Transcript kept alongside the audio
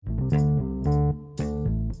I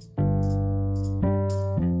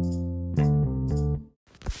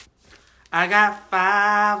got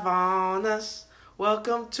 5 on us.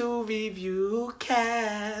 Welcome to Review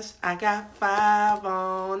Cast. I got 5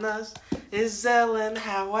 on us. It's Zell and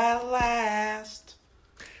How I Last.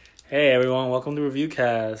 Hey everyone, welcome to Review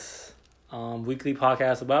Cast, weekly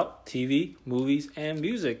podcast about TV, movies, and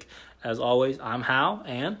music. As always, I'm Hal,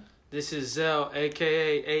 and This is Zell,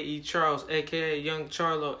 a.k.a. A.E. Charles, a.k.a. Young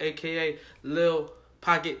Charlo, a.k.a. Lil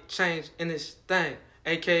Pocket Change in this thing,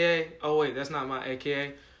 a.k.a. Oh wait, that's not my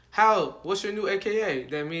a.k.a. Hal, what's your new a.k.a.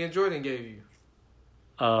 that me and Jordan gave you?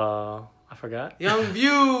 I forgot. Young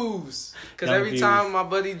Views. Because Young every Views. time my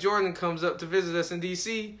buddy Jordan comes up to visit us in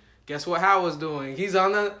D.C., guess what Hal was doing? He's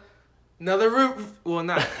on another review,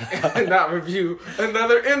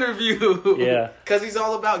 another interview. Yeah. Because he's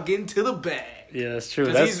all about getting to the bag. Yeah, that's true.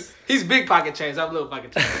 Because he's big pocket change. I'm little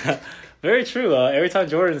pocket change. Very true. Every time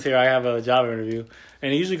Jordan's here, I have a job interview,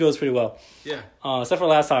 and it usually goes pretty well. Yeah. Except for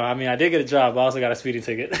last time. I mean, I did get a job, but I also got a speeding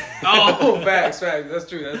ticket. Oh, facts. That's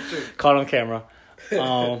true. Caught on camera.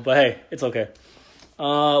 But hey, it's okay.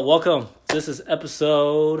 Welcome. This is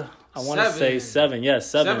episode, I want to say 7. Yes,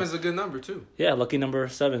 7. 7's a good number, too. Yeah, lucky number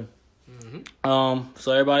 7. Mm-hmm.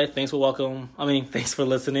 So everybody, thanks for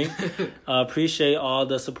listening. Appreciate all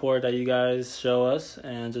the support that you guys show us,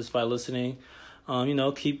 and just by listening,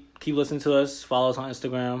 keep listening to us. Follow us on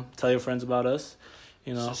Instagram. Tell your friends about us.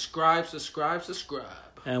 Subscribe.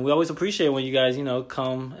 And we always appreciate when you guys,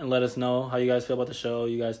 come and let us know how you guys feel about the show.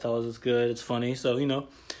 You guys tell us it's good, it's funny, so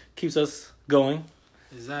keeps us going.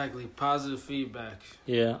 Exactly. Positive feedback.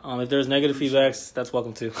 Yeah. If there's negative feedbacks, that's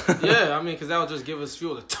welcome too. Yeah, I mean, because that will just give us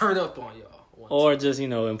fuel to turn up on y'all. Or just,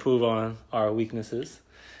 improve on our weaknesses.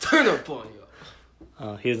 Turn up on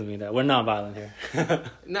y'all. He doesn't mean that. We're not violent here.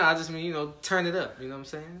 Nah, I just mean, turn it up. You know what I'm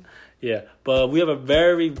saying? Yeah. But we have a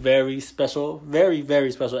very, very special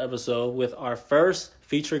episode with our first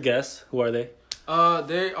feature guests. Who are they?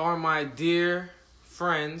 They are my dear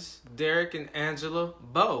friends, Derek and Angela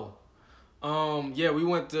Bow. Yeah, we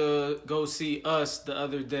went to go see Us the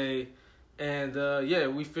other day, and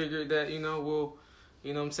we figured that we'll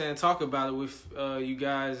talk about it with you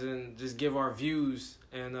guys and just give our views.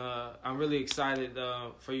 And I'm really excited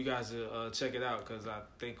for you guys to check it out, because I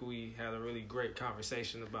think we had a really great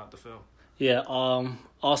conversation about the film. Yeah.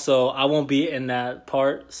 Also, I won't be in that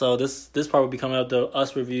part, so this part will be coming up. The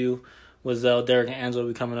Us review with Derek and Angela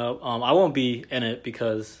will be coming up. I won't be in it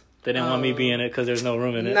because they didn't want me to be in it because there's no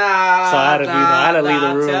room in it. Nah, so I had to leave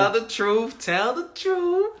the room. Tell the truth.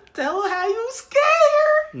 Tell how you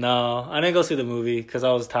scared. No, I didn't go see the movie because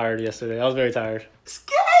I was tired yesterday. I was very tired.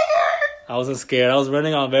 Scared. I wasn't scared. I was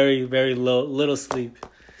running on very, very little sleep.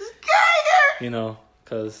 Scared.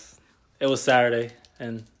 Because it was Saturday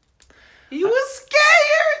and... You was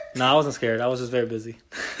scared. No, I wasn't scared. I was just very busy.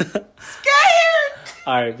 Scared.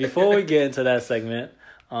 All right, before we get into that segment,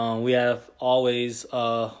 we have always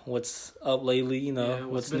what's up lately,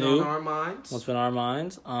 what's been new. on our minds. What's been on our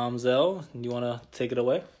minds. Zell, you want to take it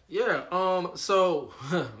away? Yeah, so,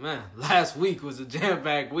 man, last week was a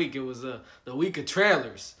jam-packed week. It was the week of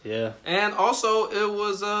trailers. Yeah. And also, it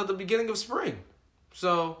was the beginning of spring.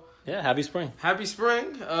 So... Yeah, happy spring. Happy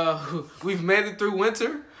spring. We've made it through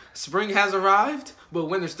winter. Spring has arrived, but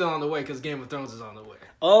winter's still on the way because Game of Thrones is on the way.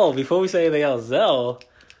 Oh, before we say anything else, Zell,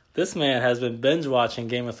 this man has been binge-watching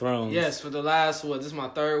Game of Thrones. Yes, for the last, this is my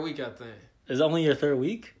 3rd week, I think. Is it only your 3rd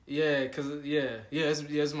week? Yeah, it's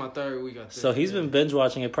my 3rd week, I think. So he's been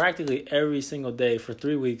binge-watching it practically every single day for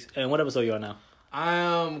 3 weeks. And what episode are you on now? I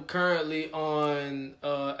am currently on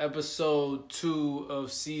episode 2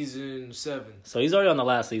 of season 7. So he's already on the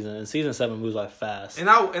last season, and season 7 moves like fast. And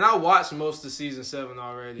I watched most of season 7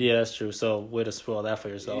 already. Yeah, that's true. So way to spoil that for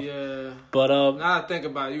yourself. Yeah. But now that I think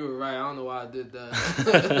about it, you were right. I don't know why I did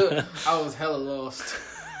that. I was hella lost.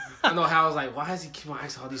 I know how I was like, why does he keep on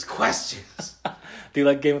asking all these questions? Do you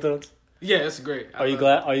like Game of Thrones? Yeah, it's great. Are you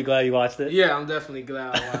glad you watched it? Yeah, I'm definitely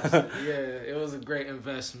glad I watched it. Yeah, it was a great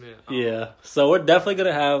investment. Yeah. So we're definitely going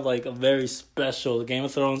to have like a very special Game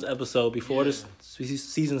of Thrones episode before this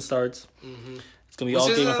season starts. Mm-hmm. It's going to be all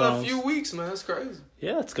Game of Thrones. In a few weeks, man. That's crazy.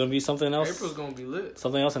 Yeah, it's going to be something else. April's going to be lit.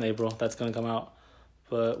 Something else in April that's going to come out.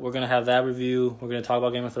 But we're going to have that review. We're going to talk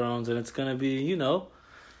about Game of Thrones, and it's going to be,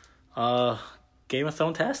 Game of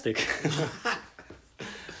Thrones-tastic.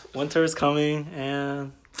 Winter is coming,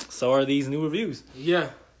 and so are these new reviews. Yeah,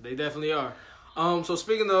 they definitely are. So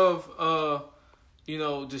speaking of,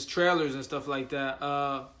 just trailers and stuff like that,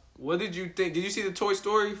 what did you think? Did you see the Toy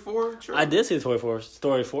Story 4 trailer? I did see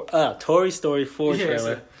the Toy Story 4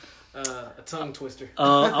 trailer. a tongue twister.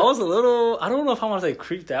 I was a little. I don't know if I want to say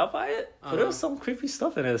creeped out by it, but there was some creepy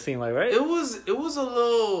stuff in it. It seemed like, right? It was a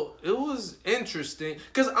little. It was interesting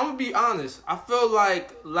because I'm gonna be honest. I felt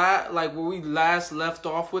like where we last left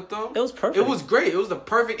off with them. It was perfect. It was great. It was the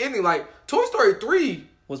perfect ending. Like Toy Story 3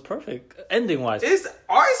 was perfect ending wise. It's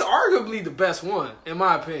arguably the best one in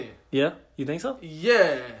my opinion. Yeah, you think so?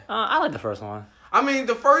 Yeah. I like the first one. I mean,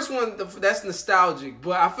 the first one, that's nostalgic,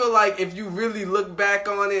 but I feel like if you really look back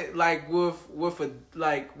on it, like with an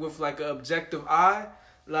objective eye,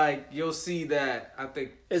 like you'll see that. I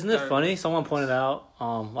think. Isn't it funny? Someone pointed out.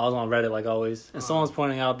 I was on Reddit like always, and someone's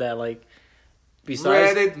pointing out that like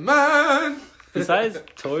besides Reddit man, besides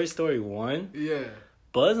Toy Story 1, yeah,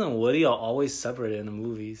 Buzz and Woody are always separated in the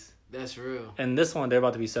movies. That's real. And this one, they're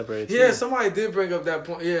about to be separated too. Yeah, somebody did bring up that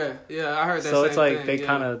point. Yeah, I heard that. So it's like thing. they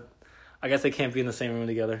kind of. I guess they can't be in the same room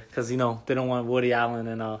together because, they don't want Woody Allen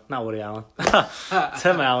and, not Woody Allen,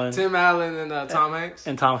 Tim Allen. Tim Allen and Tom Hanks.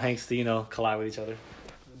 And Tom Hanks to, collide with each other.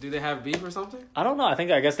 Do they have beef or something? I don't know. I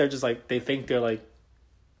guess they're just like, they think they're like,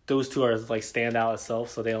 those two are like stand out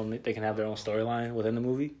itself so they can have their own storyline within the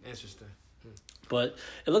movie. Interesting. But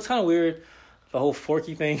it looks kind of weird. The whole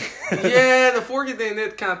Forky thing. Yeah, the Forky thing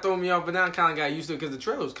that kind of threw me off, but now I kind of got used to it because the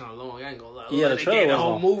trailer was kind of long. I ain't gonna lie. Yeah, the trailer was the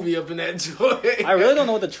whole movie up in that joint. I really don't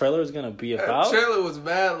know what the trailer is gonna be about. The trailer was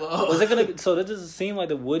bad long. Was it gonna? So that doesn't seem like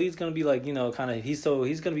the Woody's gonna be like kind of. He's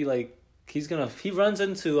gonna be like he runs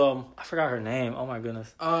into I forgot her name. Oh my goodness.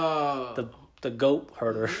 The goat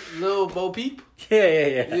herder. Lil Bo Peep.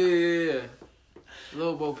 Yeah.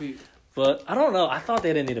 Lil Bo Peep. But I don't know. I thought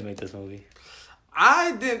they didn't need to make this movie.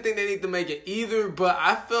 I didn't think they need to make it either, but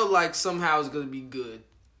I felt like somehow it's gonna be good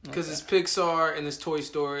because it's Pixar and it's Toy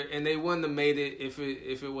Story, and they wouldn't have made it if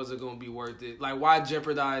it wasn't gonna be worth it. Like, why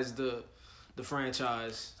jeopardize the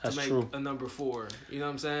franchise to make a number 4? You know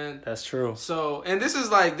what I'm saying? That's true. So, and this is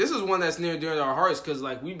one that's near and dear to our hearts because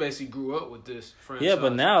like we basically grew up with this franchise. Yeah,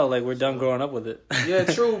 but now like we're done growing up with it. Yeah,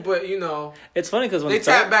 true, but it's funny because when they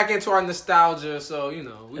tap back into our nostalgia, so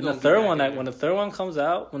and the third one when the third one comes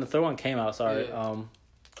out, when the third one came out, sorry,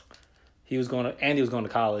 Andy was going to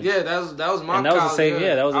college. Yeah, that was my. And that was the same.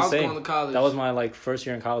 Yeah, that was the same. Going to college. That was my like first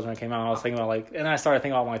year in college when it came out. And I was thinking about and I started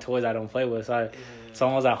thinking about my toys I don't play with. So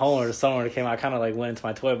when I was at home or the summer when it came out, I kind of like went into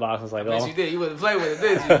my toy box and was like, Yes, you did. You wouldn't play with it,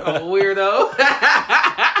 did you? Oh, weirdo.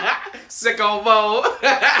 Sicko Bo.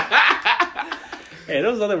 Hey, there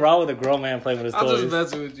was nothing wrong with a grown man playing with his toys. I'm just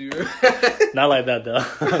messing with you. Not like that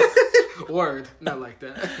though. Word, not like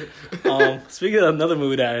that. Speaking of another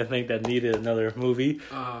movie that I think that needed another movie,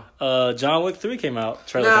 John Wick 3 came out.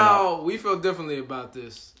 We feel differently about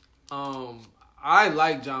this. I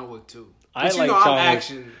like John Wick 2. But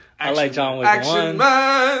I like John Wick 1. Action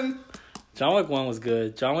man. John Wick 1 was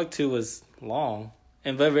good. John Wick 2 was long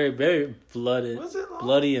and very, very, very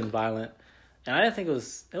bloody and violent. And I didn't think it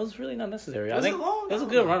was really not necessary. I think it was a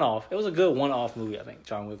good runoff. It was a good one-off movie, I think,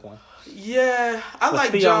 John Wick 1. Yeah, I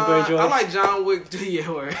like John Wick 2.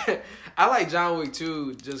 Yeah, I like John Wick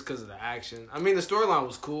 2 just because of the action. I mean, the storyline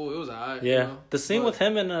was cool. It was alright. Yeah, the scene with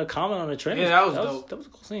him and Common on the train. Yeah, that was dope. That was a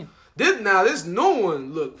cool scene. This no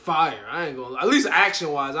one looked fire. I ain't gonna lie. At least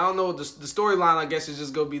action wise. I don't know. The storyline, I guess, is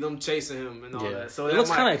just gonna be them chasing him and all that. So it looks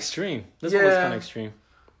kind of extreme. This one was kind of extreme.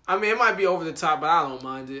 I mean, it might be over the top, but I don't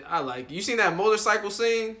mind it. I like it. You seen that motorcycle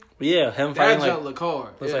scene? Yeah, him fighting that jump look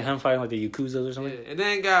hard. Looks like him fighting like the Yakuzas or something. Yeah. And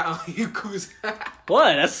then got Yakuza.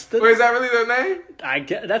 What? Wait, is that really their name? I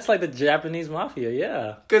get that's like the Japanese mafia,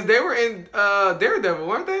 yeah. Because they were in Daredevil,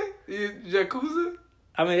 weren't they? Yakuza.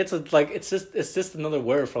 I mean, it's just another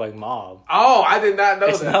word for like mob. Oh, I did not know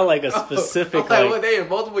that. It's not like a specific. What, they in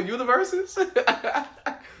multiple universes?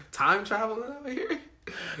 Time traveling over here.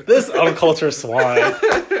 This uncultured swine.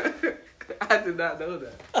 I did not know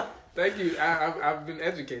that. Thank you. I've been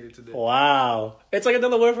educated today. Wow. It's like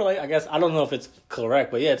another word for like, I guess, I don't know if it's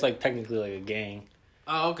correct, but yeah, it's like technically like a gang.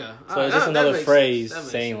 Oh, okay. So it's just another phrase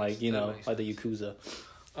saying like, like the Yakuza.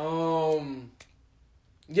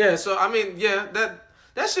 Yeah, so I mean, yeah,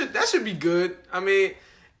 that should be good. I mean,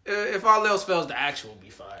 if all else fails, the action will be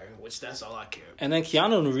fire, which that's all I care about. And then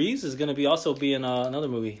Keanu Reeves is gonna be in another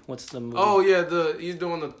movie. What's the movie? Oh yeah, he's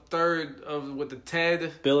doing the third with the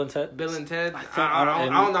Ted. Bill and Ted. I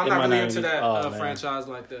don't know. I'm not really into that franchise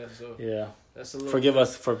like that. So yeah, that's a little. Forgive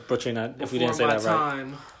us for butchering that if we didn't say that right.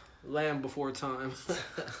 Land Before Time.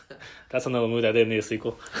 That's another movie that didn't need a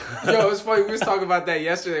sequel. Yo, it's funny. We was talking about that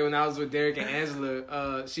yesterday when I was with Derek and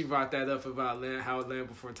Angela. She brought that up about how Land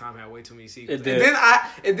Before Time had way too many sequels. It did.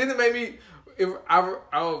 And then it made me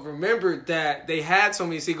I remembered that they had so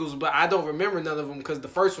many sequels, but I don't remember none of them because the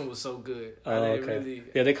first one was so good.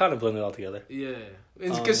 Yeah, they kind of blended it all together. Yeah.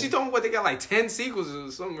 Because she told me what they got like 10 sequels or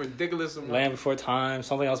something ridiculous. Land Before Time,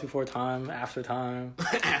 Something Else Before Time, After Time,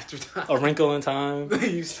 After Time, A Wrinkle in Time.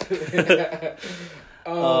 Okay,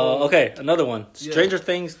 okay, another one. Stranger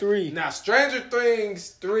Things 3. Now, Stranger Things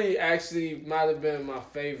 3 actually might have been my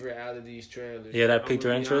favorite out of these trailers. Yeah, that piqued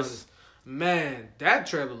your interest? Honest. Man, that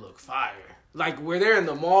trailer looked fire. Like, where they're in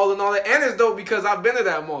the mall and all that. And it's dope because I've been to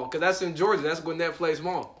that mall. Because that's in Georgia. That's Gwinnett Place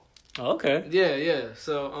Mall. Oh, okay. Yeah.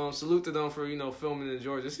 So, salute to them for, filming in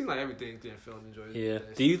Georgia. It seems like everything's getting filmed in Georgia. Yeah.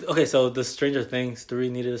 Okay, so the Stranger Things 3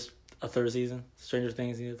 needed a third season? Stranger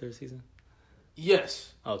Things needed a third season?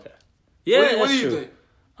 Yes. Okay. Yeah, what do you think?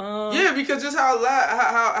 Yeah, because just how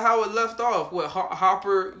it left off. What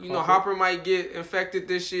Hopper, Hopper might get infected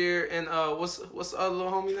this year, and what's the other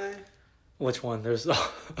little homie name? Which one? There's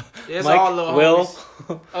it's Mike, all little Will.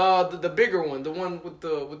 homies. The bigger one, the one with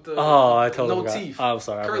the I totally no forgot. teeth. Oh, I'm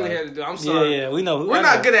sorry. Curly headed dude. I'm sorry. Yeah, we know. We're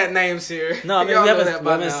not good at names here. No, I mean, Y'all we know that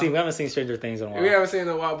by now. we haven't seen Stranger Things in a while. We haven't seen it in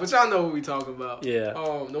a while, but y'all know who we talking about. Yeah.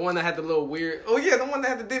 The one that had the little weird. Oh yeah, the one that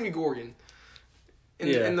had the Demogorgon.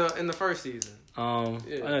 In the first season. I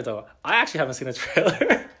know talk about. I actually haven't seen a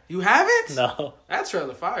trailer. You haven't? No. That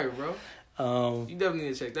trailer fire, bro. You definitely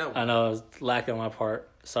need to check that one. I know, it was lacking on my part.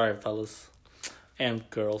 Sorry, fellas. And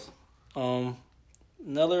girls.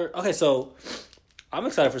 Okay, so I'm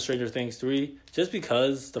excited for Stranger Things 3 just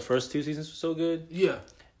because the first 2 seasons were so good. Yeah.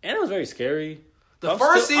 And it was very scary. The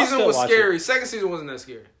first season was scary. Second season wasn't that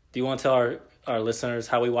scary. Do you want to tell our listeners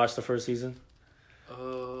how we watched the first season?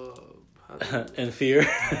 In fear.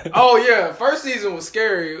 Oh yeah, first season was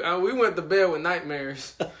scary. We went to bed with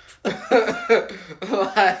nightmares.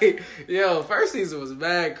 First season was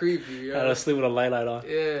bad creepy. Yo. I had to sleep with a light on.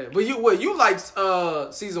 Yeah, but you liked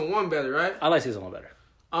season 1 better, right? I like season 1 better.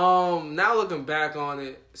 Now looking back on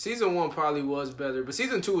it, season 1 probably was better, but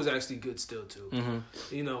season 2 was actually good still too.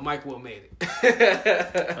 Mm-hmm. Mike Will made it.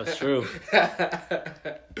 That's true.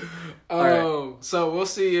 So we'll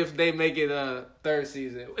see if they make it a third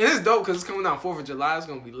season. And it's dope because it's coming out 4th of July. It's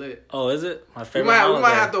gonna be lit. Oh, is it? My favorite. We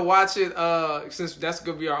might have to watch it since that's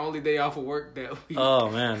gonna be our only day off of work that week. Oh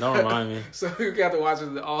man, don't remind me. So we got to watch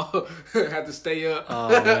it all. Have to stay up. Oh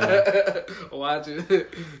man. Watch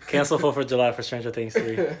it. Cancel 4th of July for Stranger Things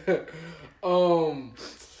 3.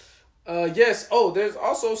 Yes. Oh, there's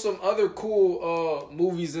also some other cool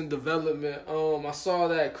movies in development. I saw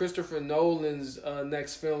that Christopher Nolan's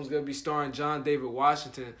next film is gonna be starring John David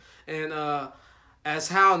Washington, and as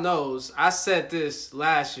Hal knows, I said this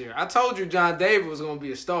last year. I told you John David was gonna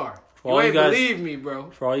be a star. You ain't believe me,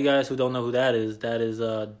 bro. For all you guys who don't know who that is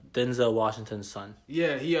Denzel Washington's son.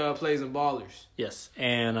 Yeah, he plays in Ballers. Yes,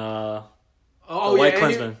 and White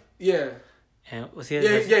Klansman. Yeah. And was he?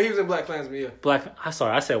 Yeah, he was in Black Klansman. Yeah. I'm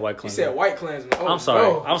sorry, I said White Klansman. You said White Klansman. Oh, I'm sorry.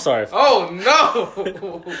 No. I'm sorry. Oh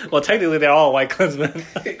no. Well, technically, they're all White Klansmen.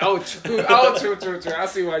 True. I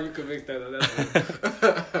see why you could mix that up.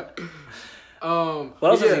 That's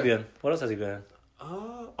what else has he been? What else has he been?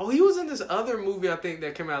 He was in this other movie I think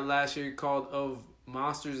that came out last year called Of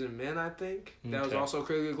Monsters and Men. I think that was also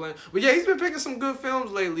critically acclaimed. But yeah, he's been picking some good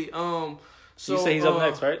films lately. So you say he's up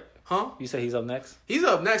next, right? Huh? You say he's up next? He's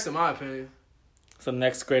up next, in my opinion. So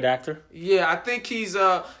next great actor? Yeah, I think he's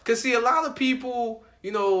cause see a lot of people,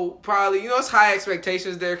 probably it's high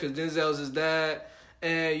expectations there because Denzel's his dad,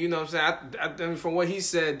 and you know what I'm saying. I mean, from what he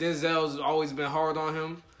said, Denzel's always been hard on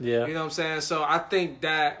him. Yeah, you know what I'm saying. So I think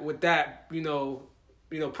that with that,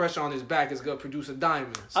 pressure on his back is gonna produce a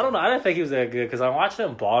diamond. So. I don't know. I didn't think he was that good because I watched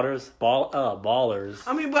him Ballers.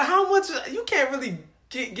 I mean, but how much you can't really.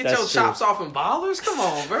 Get your chops off in Ballers? Come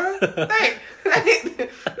on, bro. That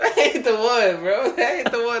ain't the one, bro. That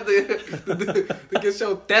ain't the one to get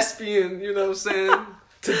your thespian, you know what I'm saying?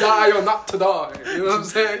 To die or not to die. You know what I'm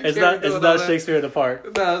saying? It's not Shakespeare in the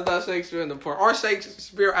Park. No, it's not Shakespeare in the Park. Or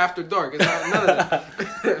Shakespeare After Dark. It's not none of that.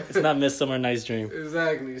 It's not Midsummer Night's Dream.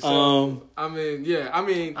 Exactly. So, I'm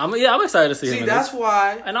excited to see him. See, that's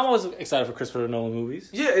why. And I'm always excited for Christopher Nolan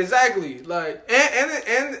movies. Yeah, exactly. Like,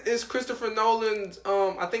 and it's Christopher Nolan's,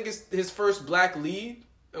 I think it's his first black lead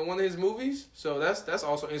in one of his movies. So that's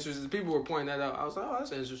also interesting. People were pointing that out. I was like, oh,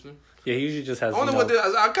 that's interesting. Yeah, he usually just has. I wonder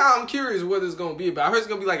I'm curious what it's gonna be about. I heard it's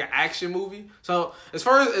gonna be like an action movie. So as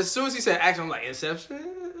soon as he said action, I'm like Inception,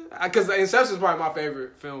 because Inception is probably my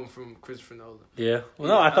favorite film from Christopher Nolan. Yeah. Well,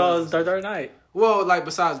 no, I thought it was Dark Knight. Well, like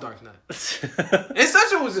besides Dark Knight,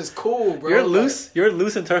 Inception was just cool, bro. Your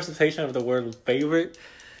loose interpretation of the word favorite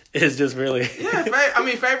is just really. Yeah,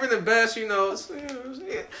 favorite and best.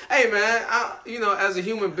 Hey man, as a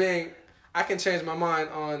human being, I can change my mind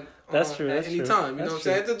on That's true. At That's any true. time. You know That's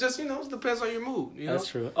what I'm saying? It just it depends on your mood. You know. That's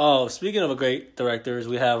true. Oh, speaking of a great directors,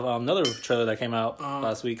 we have another trailer that came out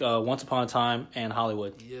last week. Once Upon a Time in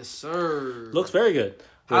Hollywood. Yes, sir. Looks very good.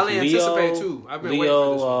 With Highly anticipated too. I've been waiting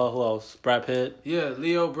for this one. Who else? Brad Pitt. Yeah,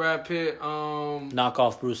 Leo, Brad Pitt. Knock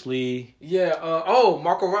off Bruce Lee. Yeah.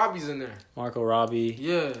 Marco Robbie's in there. Marco Robbie.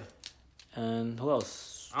 Yeah. And who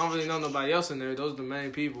else? I don't really know nobody else in there. Those are the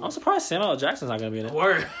main people. I'm surprised Samuel L. Jackson's not gonna be in it.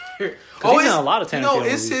 Word. He's in a lot of Tarantino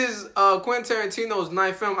it's movies. his Quentin Tarantino's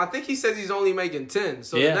 9th film. I think he says he's only making 10.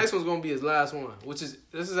 So the next one's gonna be his last one, which is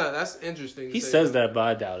that's interesting. He says that, but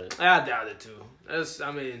I doubt it. I doubt it too.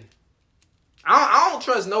 I don't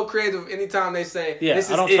trust no creative anytime they say this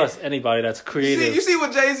is I don't trust anybody that's creative. You see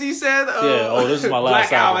what Jay-Z said? This is my last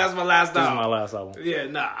Black album. That's my last album. This is my last album. Yeah,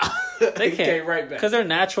 nah. They He can't came right back. because they're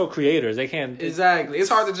natural creators. They can't Exactly. It's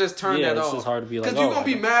hard to just turn that off. It's just hard to be like, because you're gonna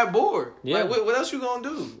be mad bored. Yeah. Like, what else you gonna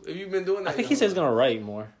do if you've been doing that? I think he says he's gonna write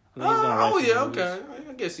more. I think he's gonna write some movies. Okay.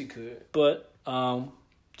 I guess he could. But are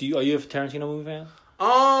you a Tarantino movie fan?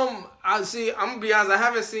 I see. I'm gonna be honest. I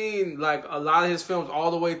haven't seen like a lot of his films all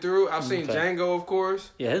the way through. I've seen Django, of course.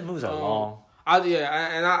 Yeah, his movies are long. I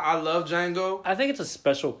love Django. I think it's a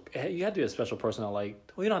special. You have to be a special person to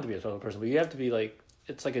like. Well, you don't have to be a special person, but you have to be like.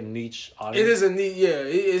 It's like a niche audience. It is a neat. Yeah,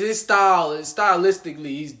 his style. Stylistically,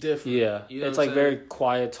 he's different. Yeah, you know it's like very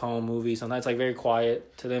quiet tone movie. Sometimes it's like very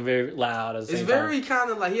quiet to then very loud. At the same it's very kind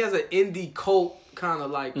of like he has an indie cult kind of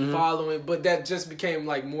like following, but that just became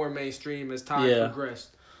like more mainstream as time progressed.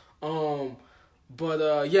 I'm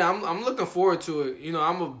looking forward to it. You know,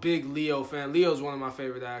 I'm a big Leo fan. Leo's one of my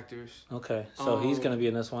favorite actors. Okay, so he's gonna be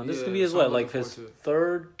in this one. This is gonna be his so his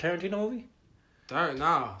third Tarantino movie?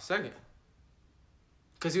 Second.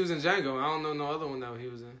 Because he was in Django. I don't know no other one that he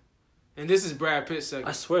was in. And this is Brad Pitt's second.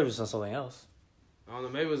 I swear it was on something else. I don't know.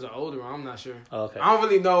 Maybe it was an older one. I'm not sure. Oh, okay. I don't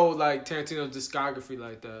really know like Tarantino's discography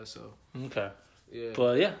like that. So okay. Yeah.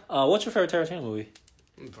 But yeah, what's your favorite Tarantino movie?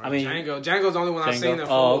 Django. Django's the only one I've seen in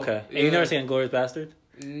full. Oh, okay. Yeah. And you never seen Inglourious Bastard?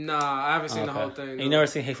 Nah, I haven't seen the whole thing. And you never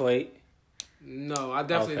seen Hateful Eight? No, I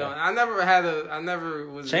definitely don't. I never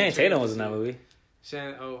was. Channing Tatum was in that movie.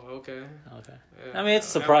 Okay. Okay. Yeah. I mean, it's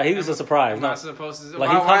a surprise. He was a surprise. I'm not supposed to.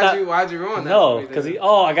 Like, why'd you ruin that? No, because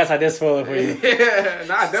I guess I did spoil it for you. Yeah,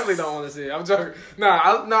 I definitely don't want to see it. I'm joking. Bro.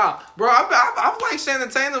 I've liked Channing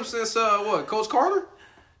Tatum since Coach Carter.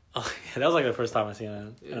 Oh yeah, that was like the first time I seen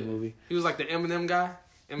him in a movie. He was like the Eminem guy.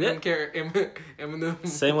 Eminem.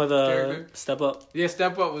 Same with Step Up. Yeah,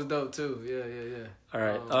 Step Up was dope too. Yeah. All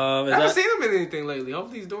right. I haven't seen him in anything lately.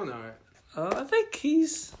 Hopefully he's doing all right. I think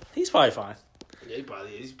he's probably fine. Yeah,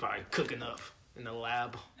 he's probably cooking up in the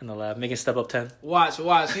lab. Making Step Up 10. Watch.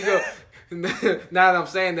 He go. Now that I'm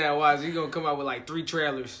saying that, watch. He's gonna come out with like 3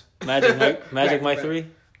 trailers. Magic Mike 3. I don't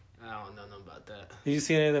know nothing about that. Did you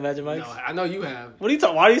see any of the Magic Mikes? No, I know you have. What are you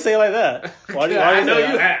talking? Why do you say it like that? Why do you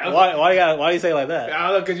have. Why do you say it like that? I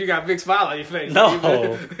don't know, because you got a big smile on your face.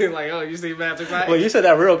 No. Like, you see Magic Mike? Well, you said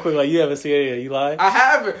that real quick. Like you haven't seen any. You lying? I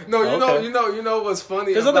haven't. No, you know what's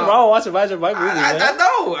funny? There's nothing wrong with watching Magic Mike movies, man. I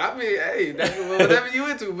know. I mean, hey, that's whatever you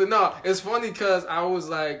into. But no, it's funny because I was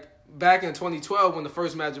like, back in 2012 when the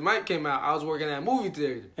first Magic Mike came out, I was working at a movie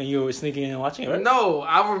theater. And you were sneaking in and watching it, right? No,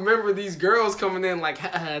 I remember these girls coming in like,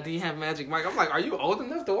 do you have Magic Mike? I'm like, are you old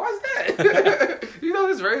enough to watch that? You know,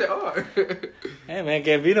 it's rated R. Hey, man,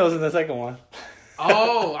 Gambino's in the second one.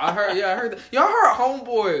 Oh, I heard that. Y'all heard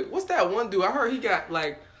Homeboy. What's that one dude? I heard he got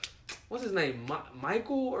like, what's his name?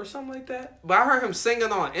 Michael or something like that? But I heard him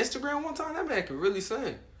singing on Instagram one time. That man can really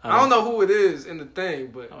sing. I don't know who it is in the thing,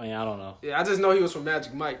 but I mean, I don't know. Yeah, I just know he was from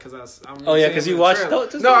Magic Mike because I oh yeah, because you watched.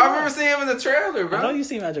 No, I remember seeing him in the trailer, bro. I know you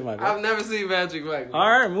seen Magic Mike. Bro. I've never seen Magic Mike. Bro. All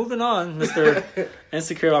right, moving on, Mr.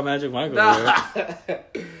 Insecure about Magic Mike.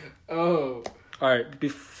 Oh. All right,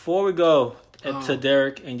 before we go to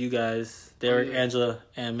Derek and you guys, Angela,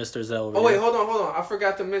 and Mr. Zell. Wait, hold on. I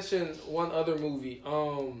forgot to mention one other movie.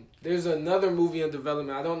 There's another movie in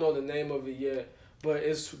development. I don't know the name of it yet. But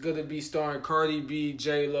it's going to be starring Cardi B,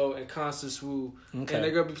 J-Lo, and Constance Wu. Okay. And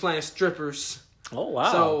they're going to be playing strippers. Oh,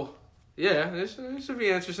 wow. So, yeah, it should be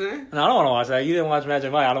interesting. No, I don't want to watch that. You didn't watch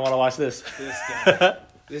Magic Mike. I don't want to watch this.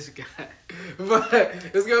 This guy. But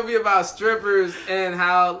it's going to be about strippers and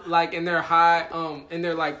how, like, in their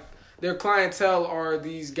their clientele are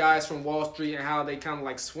these guys from Wall Street and how they kind of,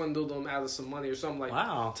 like, swindled them out of some money or something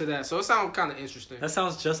like to that. So it sounds kind of interesting. That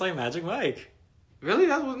sounds just like Magic Mike. Really?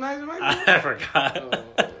 That was Magic Mike? I forgot.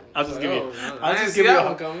 I'm just giving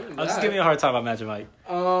you a hard time about Magic Mike.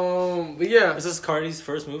 But yeah. Is this Cardi's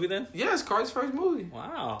first movie then? Yeah, it's Cardi's first movie.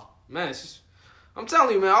 Wow. Man, I'm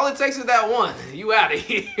telling you, man. All it takes is that one. You out of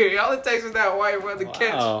here. All it takes is that white brother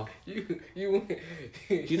catch. You.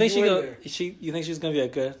 Do you think You think she's gonna be a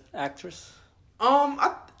good actress? I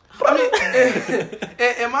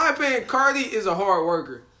mean, in my opinion, Cardi is a hard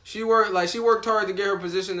worker. She worked hard to get her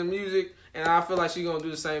position in music, and I feel like she's gonna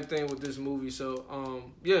do the same thing with this movie. So,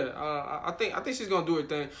 I think she's gonna do her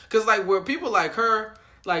thing. Cause like where people like her,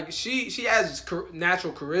 like she has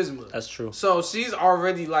natural charisma. That's true. So she's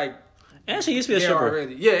already like. And she used to be a stripper.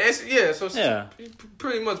 Already. So she's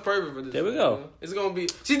pretty much perfect for this. There we go. You know? It's gonna be.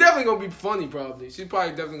 She's definitely gonna be funny. Probably. She's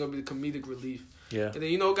probably definitely gonna be the comedic relief. Yeah. And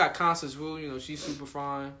then got Constance Wu. She's super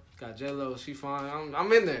fine. Got J-Lo. She fine.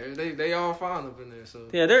 I'm in there. They all fine up in there. So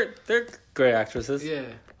yeah, they're great actresses. Yeah.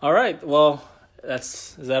 All right. Well,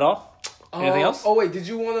 is that all? Anything else? Oh wait, did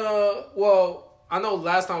you wanna? Well, I know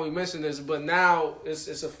last time we mentioned this, but now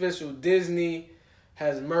it's official. Disney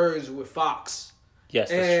has merged with Fox. Yes,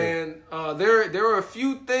 that's true. There were a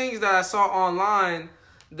few things that I saw online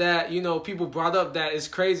that people brought up that it's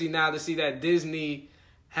crazy now to see that Disney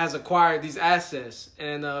has acquired these assets,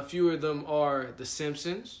 and a few of them are The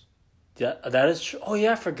Simpsons. Yeah, that is true. Oh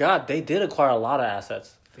yeah, I forgot they did acquire a lot of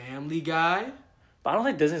assets. Family Guy. But I don't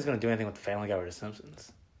think Disney's gonna do anything with the Family Guy or The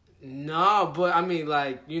Simpsons. No, but I mean,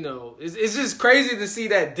 it's just crazy to see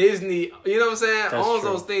that Disney, what I'm saying, owns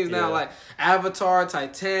those things now, like Avatar,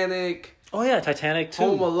 Titanic. Oh yeah, Titanic 2.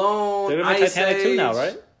 Home Alone. They're gonna make Titanic 2 now,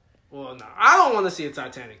 right? Well, no, I don't want to see a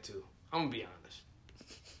Titanic 2. I'm gonna be honest.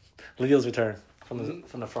 Leo's return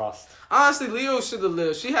from the frost. Honestly, Leo should have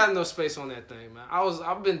lived. She had no space on that thing, man.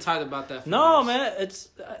 I've been tight about that. No, man, it's.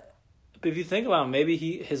 If you think about it, maybe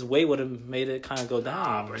his weight would have made it kind of go down.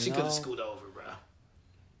 Nah, bro, she could have scooted over, bro.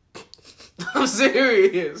 I'm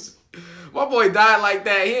serious. My boy died like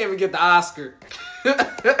that. He didn't even get the Oscar.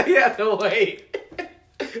 He had to wait.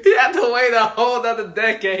 He had to wait a whole other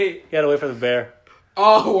decade. He had to wait for the bear.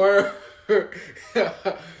 Oh, word.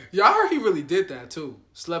 Y'all heard he really did that, too.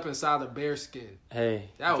 Slept inside a bear skin.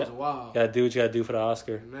 Hey. That was wild. You gotta do what you gotta do for the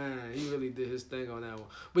Oscar. Man, he really did his thing on that one.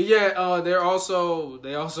 But yeah, they also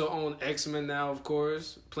own X-Men now, of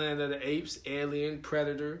course. Planet of the Apes, Alien,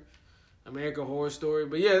 Predator, American Horror Story.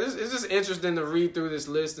 But yeah, it's just interesting to read through this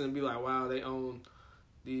list and be like, wow, they own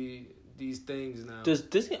these things now. Does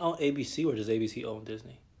Disney own ABC or does ABC own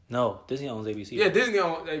Disney? No, Disney owns ABC. Yeah, Disney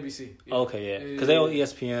owns ABC. Yeah. Okay, yeah. Because they own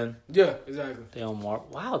ESPN. Yeah, exactly. They own more.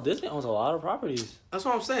 Wow, Disney owns a lot of properties. That's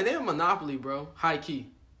what I'm saying. They have a monopoly, bro. High key.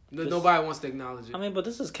 Nobody wants to acknowledge it. I mean, but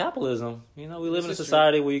this is capitalism. We live in a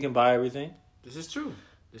society where you can buy everything. This is true.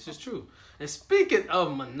 And speaking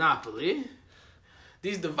of monopoly,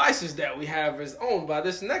 these devices that we have is owned by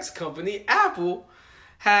this next company. Apple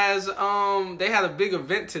has they had a big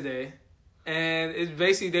event today. And it's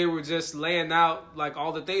basically they were just laying out like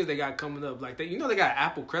all the things they got coming up. Like they got an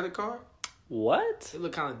Apple credit card. What? It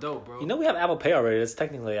look kind of dope, bro. We have Apple Pay already. It's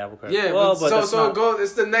technically Apple credit. Yeah, well, but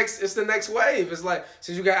it's the next wave. It's like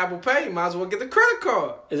since you got Apple Pay, you might as well get the credit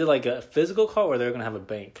card. Is it like a physical card or they're gonna have a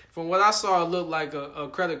bank? From what I saw, it looked like a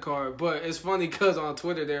credit card. But it's funny because on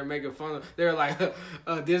Twitter they're making fun of. They're like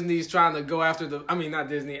Disney's trying to go after not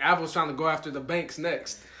Disney. Apple's trying to go after the banks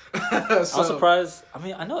next. I'm surprised. I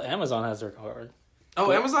mean, I know Amazon has their card. Oh,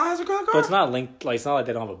 but Amazon has a credit card, but it's not linked. Like it's not like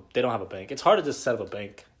they don't have a bank. It's hard to just set up a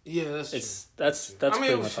bank. Yeah, that's true. That's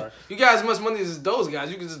pretty much hard. You got as much money as those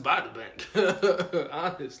guys, you can just buy the bank.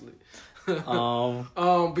 Honestly.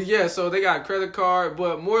 But yeah, so they got a credit card.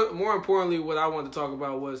 But more importantly, what I wanted to talk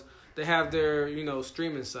about was they have their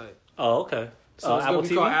streaming site. Oh, okay. So it's Apple gonna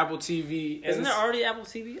be TV? called Apple TV. Isn't there already Apple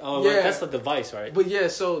TV? Oh, yeah, that's the device, right? But yeah,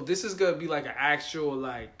 so this is gonna be like an actual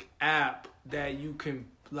app that you could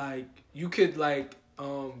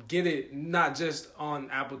get it not just on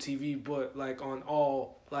Apple TV, but on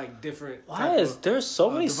all different. Why is there so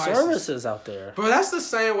many devices. Services out there? Bro, that's the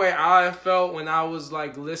same way I felt when I was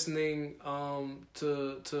listening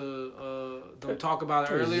to them talk about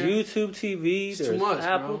it earlier. YouTube TV, there's too much,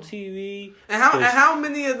 Apple bro. TV, and how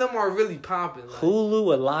many of them are really popping?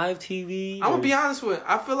 Hulu, and Live TV. I'm gonna be honest with you.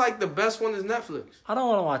 I feel like the best one is Netflix. I don't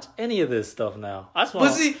want to watch any of this stuff now.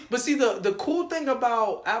 But see, the cool thing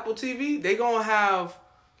about Apple TV, they gonna have.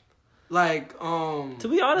 To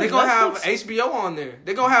be honest, they're gonna have HBO on there.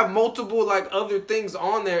 They're gonna have multiple other things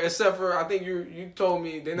on there, except for I think you told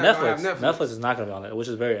me they're not gonna have Netflix. Netflix is not gonna be on there, which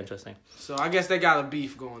is very interesting. So I guess they got a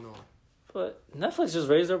beef going on. But Netflix just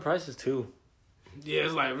raised their prices too. Yeah,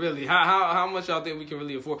 it's really how much y'all think we can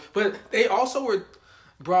really afford? But they also were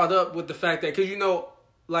brought up with the fact that because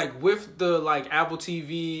with the Apple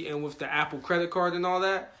TV and with the Apple credit card and all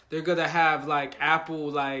that, they're gonna have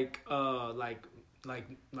Apple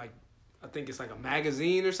I think it's like a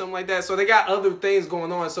magazine or something like that. So they got other things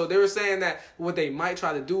going on. So they were saying that what they might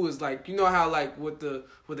try to do is like, you know how like what the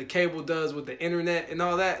cable does with the internet and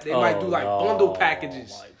all that? They might do like bundle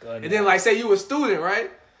packages. And then like say you a student,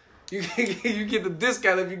 right? You get the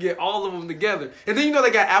discount if you get all of them together. And then you know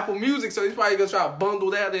they got Apple Music, so he's probably going to try to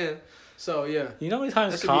bundle that in. So, yeah. You know how many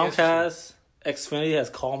times Comcast, Xfinity has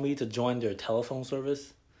called me to join their telephone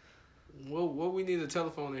service? What we need a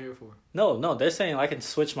telephone in here for? No, they're saying I can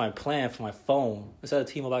switch my plan for my phone. Instead of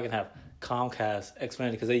T-Mobile, I can have Comcast,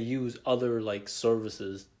 Xfinity, because they use other like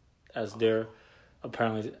services as their,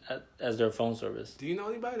 apparently, as their phone service. Do you know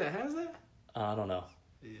anybody that has that? I don't know.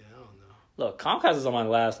 Yeah, I don't know. Look, Comcast is on my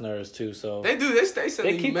last nerves too, so... They do,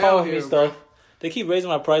 they keep calling me stuff. They keep raising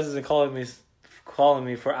my prices and calling me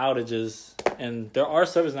for outages, and there are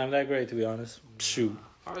services not that great, to be honest. Shoot.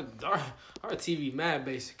 Our TV mad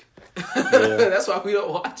basic. Yeah. That's why we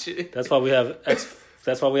don't watch it. That's why we have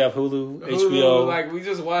Hulu, HBO, like we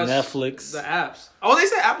just watch Netflix, the apps. Oh, they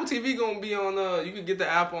said Apple TV gonna be on. You can get the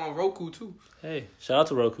app on Roku too. Hey, shout out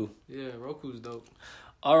to Roku. Yeah, Roku's dope.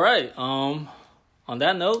 All right. On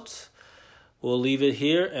that note, we'll leave it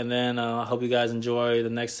here, and then I hope you guys enjoy the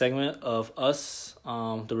next segment of us,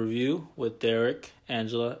 the review with Derek,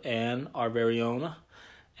 Angela, and our very own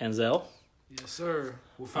Anzel. Yes, sir.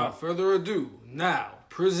 Without further ado, now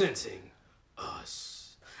presenting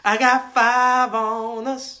Us. I got 5 on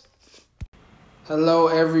Us. Hello,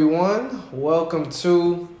 everyone. Welcome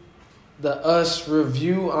to the Us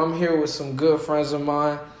review. I'm here with some good friends of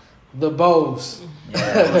mine, the Bows.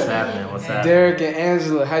 Yeah, what's happening? Derek and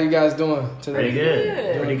Angela, how you guys doing today?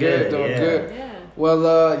 Pretty good. Doing good. Yeah.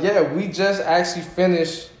 Well, we just actually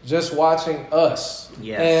finished just watching Us.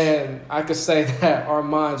 Yes. And I could say that our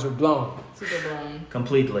minds were blown. Super blown.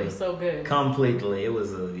 Completely. It was so good. Completely. It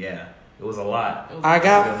was a lot. I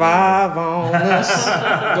got 5 on Us.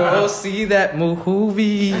 Go see that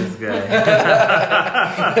movie. It's good.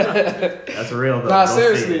 That's real though. Nah, Go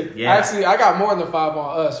seriously. Yeah. Actually, I got more than 5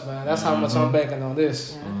 on Us, man. That's how much I'm banking on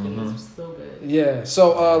this. Yeah, I think this was so good. Yeah.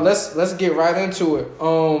 So let's get right into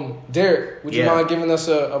it. Derek, would you mind giving us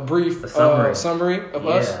a brief summary of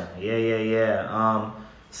Us? Yeah.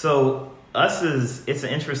 So Us it's an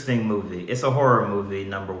interesting movie. It's a horror movie,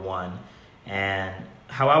 number one. And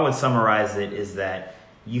how I would summarize it is that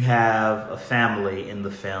you have a family in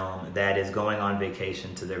the film that is going on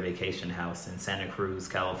vacation to their vacation house in Santa Cruz,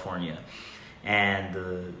 California. And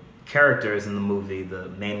the characters in the movie, the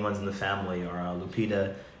main ones in the family are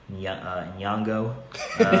Lupita Nyong'o.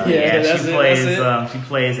 She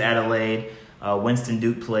plays Adelaide. Winston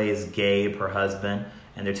Duke plays Gabe, her husband.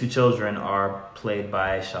 And their 2 children are played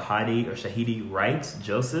by Shahidi Wright,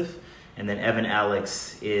 Joseph. And then Evan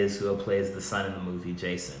Alex is who plays the son in the movie,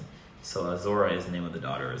 Jason. So Azora is the name of the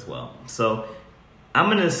daughter as well. So I'm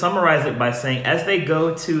going to summarize it by saying as they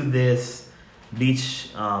go to this beach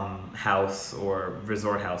house or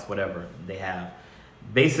resort house, whatever they have,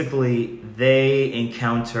 basically they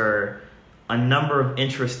encounter a number of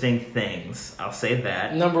interesting things. I'll say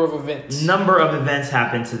that. Number of events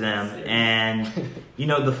happen to them. And,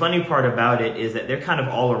 the funny part about it is that they're kind of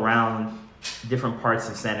all around different parts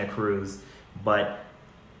of Santa Cruz, but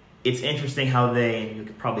it's interesting how and you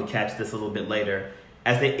could probably catch this a little bit later,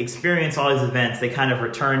 as they experience all these events, they kind of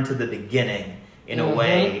return to the beginning in a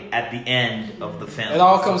way at the end of the film. It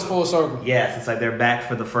all comes full circle. Yes, it's like they're back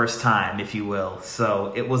for the first time, if you will.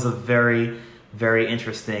 So it was a very, very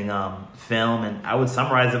interesting film, and I would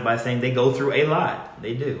summarize it by saying they go through a lot.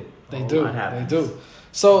 They do. They do.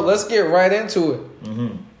 So let's get right into it.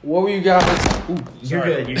 Mm-hmm. What were you guys? You're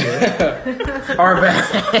good. Our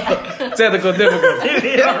bad. Technical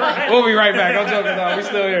difficulty. Right. We'll be right back. I'm joking. No, we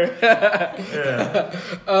still here.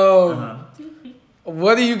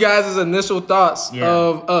 What are you guys' initial thoughts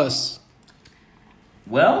of Us?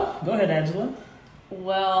 Well, go ahead, Angela.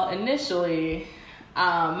 Well, initially,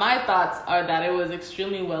 my thoughts are that it was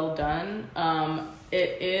extremely well done.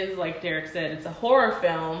 It is, like Derek said, it's a horror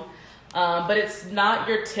film. But it's not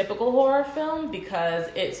your typical horror film because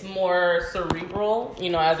it's more cerebral.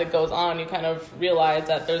 As it goes on, you kind of realize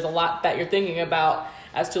that there's a lot that you're thinking about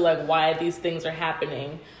as to like why these things are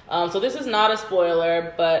happening. So this is not a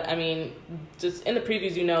spoiler, but I mean, just in the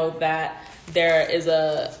previews, that there is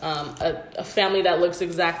a family that looks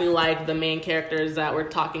exactly like the main characters that we're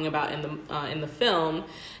talking about in the film.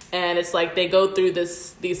 And it's like they go through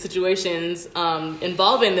these situations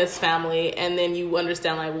involving this family, and then you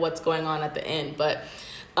understand like what's going on at the end. But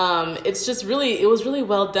it was really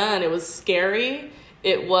well done. It was scary.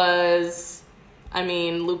 It was,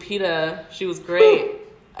 Lupita, she was great.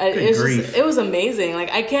 It was amazing.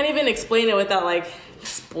 Like I can't even explain it without like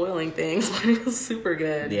spoiling things, but it was super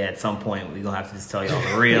good. Yeah, at some point we're gonna have to just tell y'all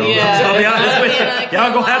the real. Yeah. I'm be honest with you. Yeah,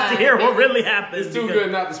 Y'all gonna have to hear what really happened. It's too because-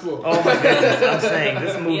 good not to spoil. Oh my goodness! I'm saying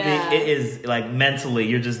this movie, Yeah. it is like mentally,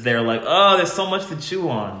 you're just there like, oh, there's so much to chew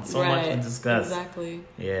on, so much to discuss. Exactly.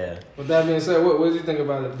 Yeah. With that being said, what did you think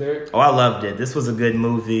about it, Derek? Oh, I loved it. This was a good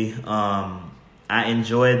movie. I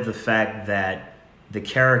enjoyed the fact that the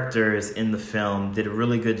characters in the film did a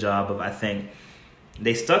really good job of, I think,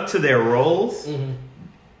 they stuck to their roles. Mm-hmm.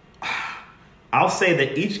 I'll say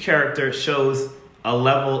that each character shows a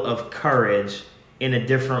level of courage in a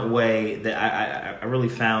different way that I really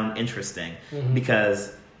found interesting. Mm-hmm.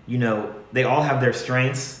 Because, you know, they all have their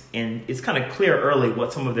strengths, and it's kind of clear early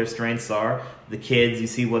what some of their strengths are. The kids, you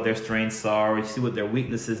see what their strengths are, you see what their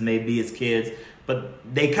weaknesses may be as kids, but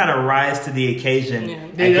they kind of rise to the occasion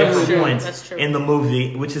at different points in the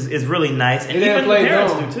movie, which is really nice. And even the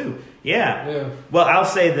parents do too. Yeah. Well, I'll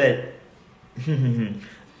say that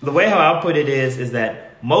the way how I'll put it is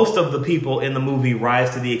that most of the people in the movie rise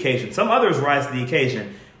to the occasion. Some others rise to the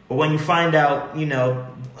occasion, but when you find out, you know,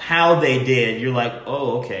 how they did, you're like,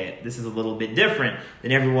 oh, okay, this is a little bit different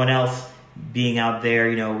than everyone else being out there,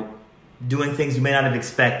 you know, doing things you may not have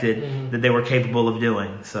expected that they were capable of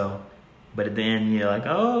doing. So, but at the end, you're like,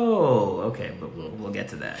 oh, okay, but we'll get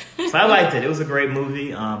to that. So I liked it. It was a great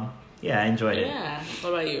movie. Yeah, I enjoyed it. Yeah.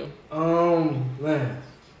 What about you? Man,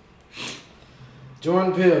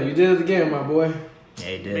 Jordan Peele, you did it again, my boy. Yeah,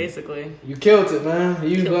 he did. Basically. You killed it, man.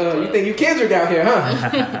 You think you Kendrick out here,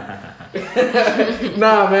 huh?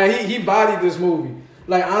 Nah, man, he bodied this movie.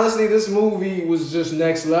 Like, honestly, this movie was just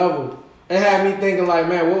next level. It had me thinking, like,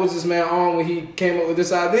 man, what was this man on when he came up with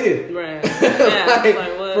this idea? Right. Yeah. like,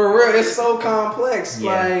 what? For real, it's so complex.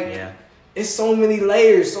 It's so many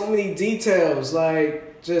layers, so many details. Like,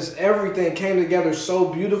 just everything came together so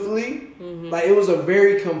beautifully. Like, it was a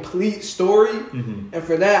very complete story. And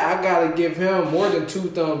for that, I gotta give him more than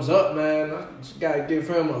 2 thumbs up, man. I just gotta give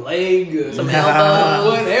him a leg, some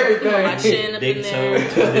elbows, and everything. My chin up in there.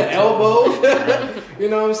 The elbow. You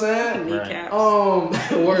know what I'm saying?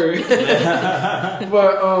 Kneecaps. Word.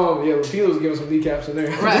 But yeah, Peele was giving some kneecaps in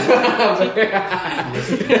there. Right.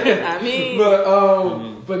 I mean,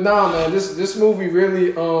 but nah, man, this movie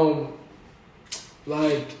really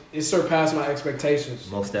like, it surpassed my expectations.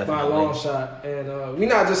 Most definitely. By a long shot. And we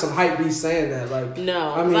not just some hype beast saying that. Like,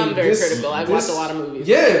 no, I mean, I'm very critical. I've watched a lot of movies.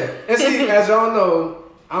 Yeah. And see, as y'all know,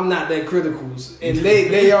 I'm not that critical. And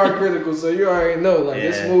they are critical, so you already know. Like,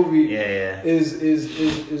 this movie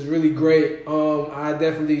is really great. I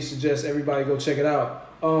definitely suggest everybody go check it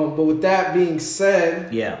out. But with that being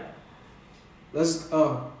said, let's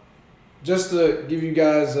just to give you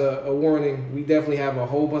guys a warning, we definitely have a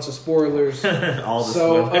whole bunch of spoilers. All the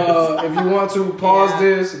spoilers. If you want to pause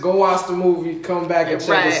this, go watch the movie, come back and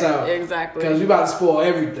check us out. Exactly. Because we about to spoil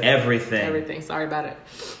everything. Everything. Sorry about it.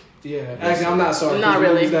 Yeah. Actually, I'm not sorry. Not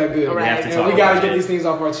really. It's that good. Right. And we got to get these things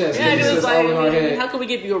off our chest. Yeah, because it's like, all in our head. how can we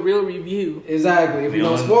give you a real review? Exactly. If we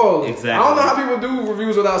don't spoil it. Exactly. I don't know how people do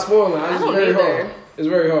reviews without spoiling. It's very hard. It's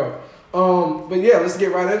very hard. But yeah, let's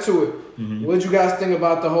get right into it. What did you guys think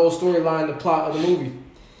about the whole storyline, the plot of the movie?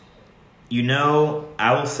 You know,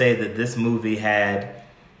 I will say that this movie had,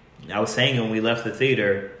 I was saying when we left the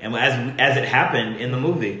theater, and as it happened in the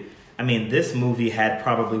movie, I mean, this movie had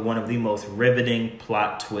probably one of the most riveting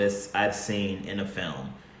plot twists I've seen in a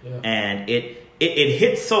film. Yeah. And it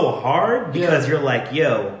hit so hard because you're like,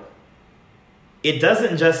 yo, it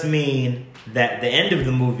doesn't just mean that the end of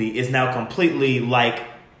the movie is now completely like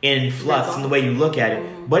in flux in the way you look at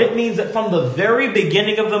it, but it means that from the very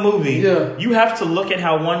beginning of the movie, you have to look at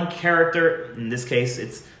how one character, in this case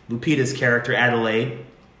it's Lupita's character Adelaide,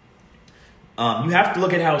 you have to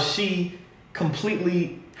look at how she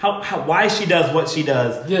completely why she does what she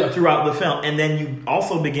does throughout the film, and then you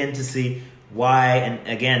also begin to see why. And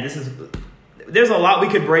again, there's a lot we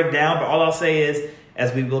could break down, but all I'll say is,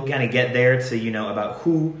 as we will kind of get there to, you know, about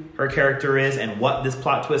who her character is and what this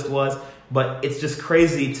plot twist was. But it's just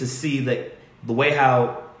crazy to see that the way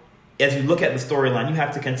how, as you look at the storyline, you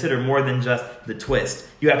have to consider more than just the twist.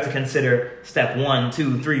 You have to consider step 1,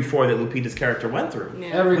 2, 3, 4 that Lupita's character went through,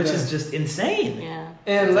 which is just insane. Yeah.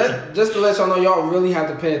 And just to let y'all know, y'all really have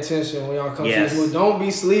to pay attention when y'all come to this movie. Don't be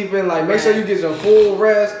sleeping. Like, make sure you get your full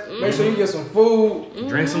rest. Make sure you get some food.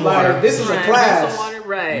 Drink some water. This is a class. Drink some water,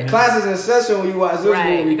 right. Class is in session when you watch this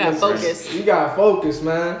movie. You got focus. You got focus,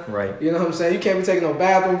 man. Right. You know what I'm saying? You can't be taking no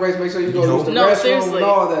bathroom breaks. Make sure you go use the restroom seriously. and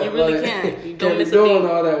all that. You really can't. You don't miss a doing beat.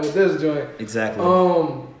 all that with this joint. Exactly.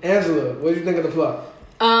 Angela, what did you think of the plot?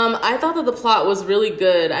 I thought that the plot was really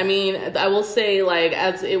good. I mean, I will say, like,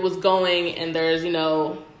 as it was going and there's, you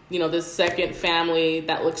know, this second family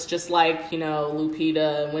that looks just like,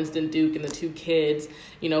 Lupita and Winston Duke and the two kids,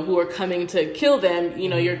 who are coming to kill them.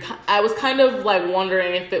 I was kind of like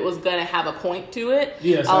wondering if it was going to have a point to it.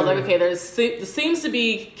 Yes, I was like, okay, there seems to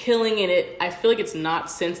be killing in it. I feel like it's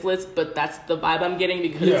not senseless, but that's the vibe I'm getting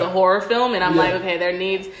because it's a horror film. And I'm like, okay,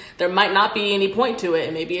 there might not be any point to it.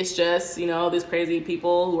 And maybe it's just, these crazy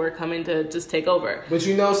people who are coming to just take over. But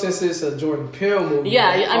since it's a Jordan Peele movie.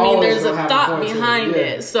 Yeah, I mean, there's a thought point behind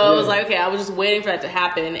it. So I was like, okay, I was just waiting for that to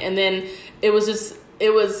happen. And then I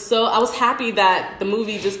was happy that the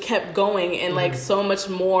movie just kept going and like so much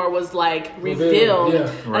more was like revealed.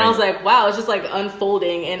 Yeah. And I was like, wow, it's just like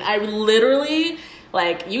unfolding. And I literally,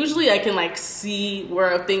 like, usually I can like see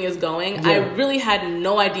where a thing is going. Yeah. I really had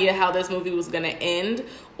no idea how this movie was going to end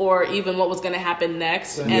or even what was going to happen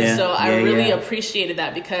next. And so I really appreciated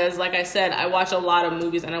that because, like I said, I watch a lot of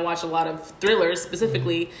movies and I watch a lot of thrillers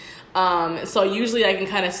specifically. So usually I can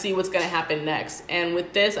kind of see what's going to happen next. And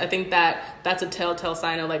with this, I think that's a telltale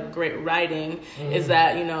sign of like great writing is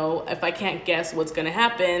that, if I can't guess what's going to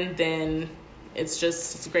happen, then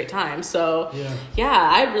it's a great time. So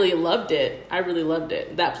I really loved it.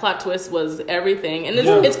 That plot twist was everything. And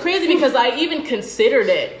it's crazy because I even considered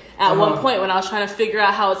it at one point when I was trying to figure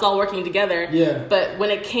out how it's all working together. Yeah. But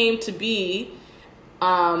when it came to be,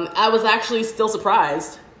 I was actually still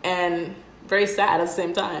surprised and very sad at the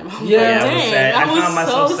same time. Yeah, I was sad. I found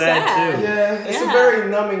myself sad too. Yeah, it's a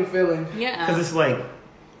very numbing feeling. Yeah. Because it's like...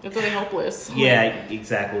 It's really hopeless. Yeah,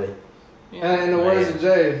 exactly. Yeah. In the words of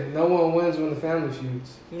Jay, no one wins when the family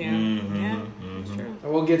feuds. Yeah. True.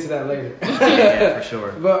 And we'll get to that later. Yeah, for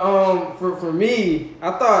sure. But for me,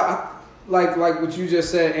 I thought like what you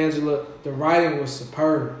just said, Angela, the writing was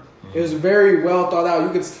superb. It was very well thought out.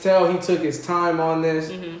 You could tell he took his time on this.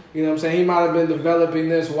 You know what I'm saying? He might have been developing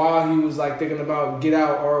this while he was like thinking about Get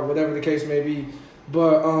Out or whatever the case may be.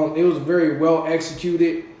 But it was very well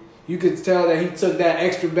executed. You could tell that he took that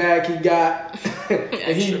extra bag he got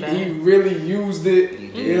and he really used it.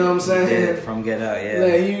 You know what I'm saying? From Get Out, yeah.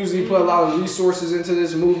 Like, he usually put a lot of resources into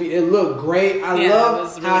this movie. It looked great. I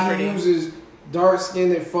love really how pretty. he uses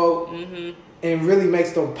dark-skinned folk and really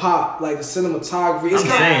makes them pop. Like the cinematography.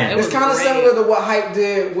 It's kind of similar to what Hype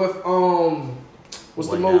did with what's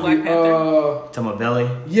the movie? Black Panther? Talking about Belly?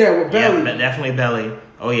 Yeah, with Belly. Yeah, definitely Belly.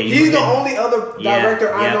 Oh yeah, He's the only other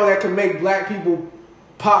director I know that can make black people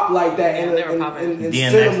pop like that in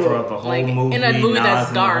DMX cinema. throughout the whole movie. In a movie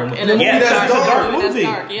that's dark. In a movie that's a dark movie.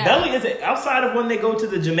 Yeah. Belly is outside of when they go to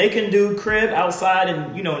the Jamaican dude crib outside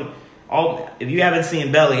and if you haven't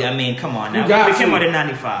seen Belly, I mean, come on now. It came out in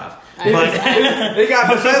 95. They got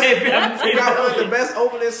one of the best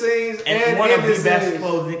opening scenes and one of the best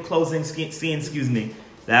scenes. closing scenes,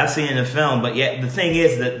 that I've seen in a film. But yet the thing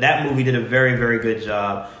is that movie did a very, very good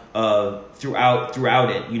job of throughout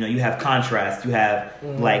it. You have contrast. You have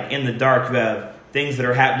like in the dark. You have things that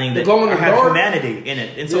are happening that have humanity in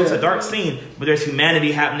it, and so it's a dark scene, but there's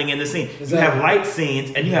humanity happening in the scene. Exactly. You have light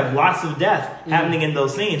scenes, and you have lots of death happening in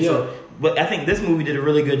those scenes. So, what I think this movie did a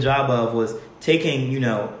really good job of was taking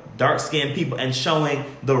dark-skinned people and showing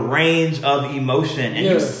the range of emotion, and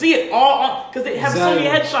you see it all because they have so many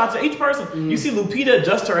headshots of each person. You see Lupita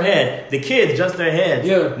adjust her head, the kids adjust their heads,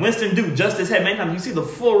 Winston Duke adjust his head. Many times you see the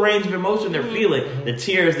full range of emotion they're feeling, the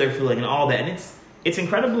tears they're feeling, and all that. And it's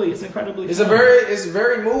incredibly. It's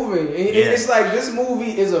very moving. It's like this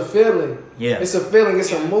movie is a feeling. Yeah, it's a feeling.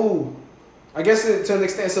 It's a mood. I guess to an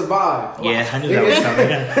extent, it's a vibe. Yeah, I knew that was coming.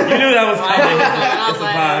 You knew that was coming. It's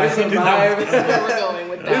a vibe. It's a vibe. We're going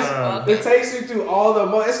with that. It takes you through all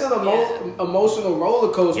it's an emotional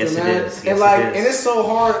roller coaster, yes, man. It is. Yes, and it's so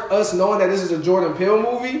hard us knowing that this is a Jordan Peele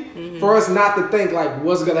movie for us not to think like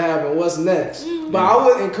what's gonna happen, what's next. But I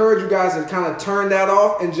would encourage you guys to kind of turn that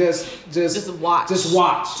off and just watch. Just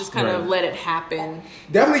watch. Just kind of let it happen.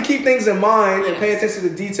 Definitely keep things in mind and pay attention to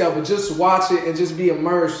the detail, but just watch it and just be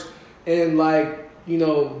immersed in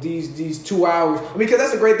these 2 hours. I mean, because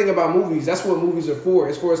that's the great thing about movies. That's what movies are for.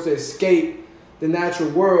 It's for us to escape the natural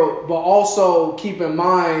world, but also keep in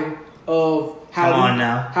mind of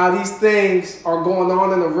how these things are going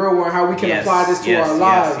on in the real world, how we can apply this to our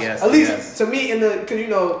lives. At least to me,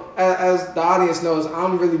 because as the audience knows,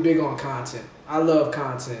 I'm really big on content. I love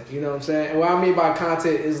content. You know what I'm saying? And what I mean by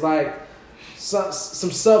content is like some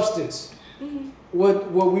substance.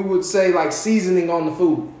 What we would say like seasoning on the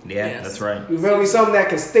food. Yeah, that's right. You feel me? Something that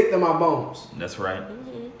can stick to my bones. That's right.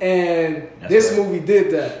 And this movie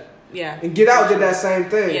did that. Yeah. And Get Out did that same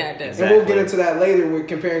thing. Yeah, it did. Exactly. And we'll get into that later with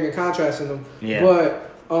comparing and contrasting them. Yeah.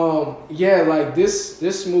 But like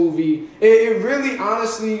this movie, it really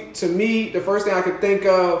honestly, to me, the first thing I could think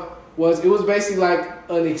of was it was basically like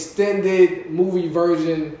an extended movie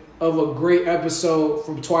version of a great episode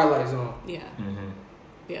from Twilight Zone. Yeah.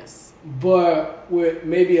 Yes. But with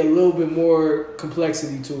maybe a little bit more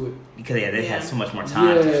complexity to it. Because they had so much more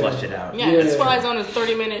time to flush it out. Yeah, the Twilight Zone is a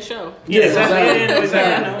 30-minute show. Yeah, exactly.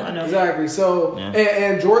 I know. Exactly. So,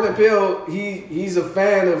 and Jordan Peele, he's a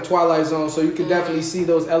fan of Twilight Zone, so you can definitely see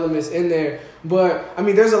those elements in there. But I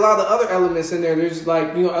mean, there's a lot of other elements in there. There's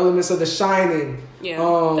like elements of The Shining. Yeah,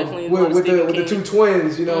 definitely. With the two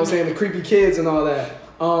twins, you know what I'm saying, the creepy kids and all that.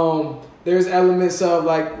 There's elements of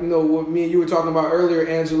like what me and you were talking about earlier,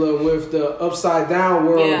 Angela, with the upside down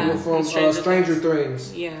world from Stranger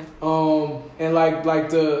Things. Yeah. And like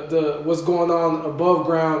the what's going on above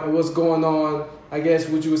ground and what's going on, I guess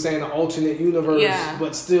what you were saying, an alternate universe,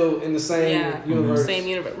 but still in the same universe. Same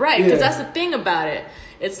universe, right? Because that's the thing about it.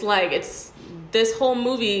 It's like this whole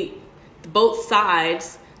movie, both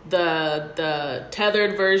sides, the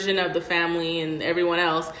tethered version of the family and everyone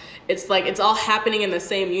else. It's like it's all happening in the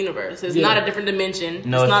same universe. It's not a different dimension.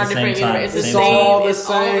 No, it's not a different universe. It's all the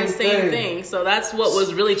same thing. So that's what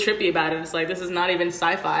was really trippy about it. It's like this is not even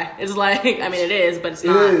sci-fi. It's like I mean it is, but it's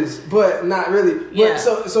not. It is, but not really. But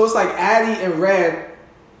so it's like Addie and Red,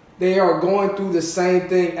 they are going through the same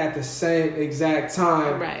thing at the same exact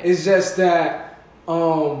time. Right. It's just that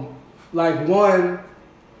like one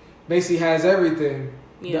basically has everything.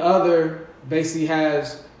 Yeah. The other basically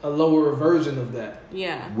has a lower version of that.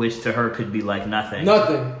 Yeah. Which to her could be like nothing.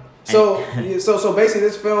 Nothing. So so basically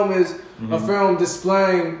this film is a film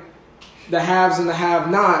displaying the haves and the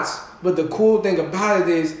have-nots, but the cool thing about it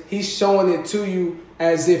is he's showing it to you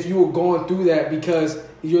as if you were going through that because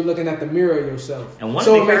you're looking at the mirror of yourself. And one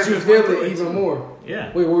so of the it makes you feel it even more.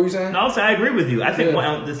 Yeah. Wait, what were you saying? No, I agree with you. I think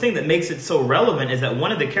the thing that makes it so relevant is that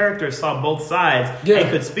one of the characters saw both sides and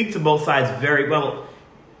could speak to both sides very well.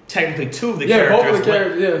 Technically, two of the characters. Both of the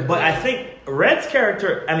characters, But I think Red's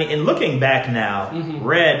character, I mean, in looking back now,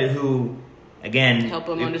 Red, who, again... Help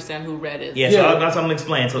him understand who Red is. Yeah, so that's what I'm going to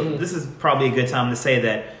explain. So this is probably a good time to say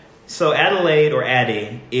that. So Adelaide, or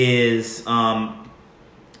Addie, is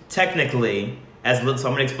technically... so I'm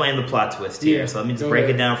going to explain the plot twist here. So let me just break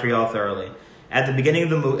it down for y'all thoroughly. At the beginning of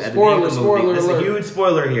the movie... There's a huge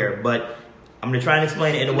spoiler here, but I'm going to try and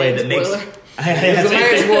explain it in a way that makes...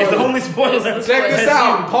 It's the only spoiler. Check this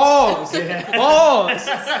out. Pause.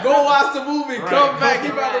 Pause. Go watch the movie. Come back.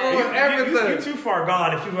 You about to ruin everything. You're too far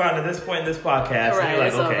gone if you've gotten to this point in this podcast. Right,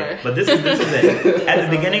 and you're like, okay. Over. But this is it. At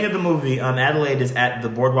the beginning of the movie, Adelaide is at the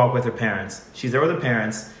boardwalk with her parents. She's there with her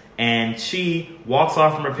parents, and she walks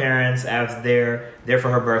off from her parents as they're there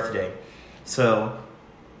for her birthday. So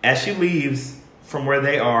as she leaves from where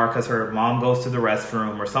they are, because her mom goes to the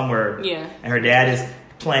restroom or somewhere, and her dad is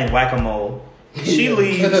playing whack-a-mole. She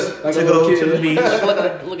leaves to go to the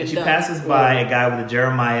beach. She passes by a guy with a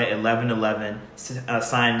Jeremiah 11:11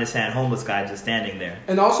 sign in his hand, homeless guy just standing there.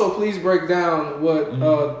 And also, please break down what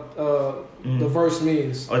the verse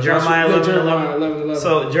means. Oh, Jeremiah 11:11.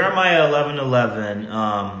 So Jeremiah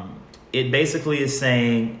 11:11. It basically is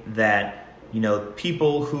saying that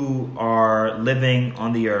people who are living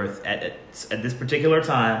on the earth at this particular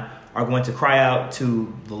time are going to cry out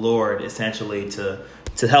to the Lord, essentially to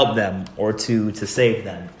help them or to save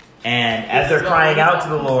them. And as they're crying out to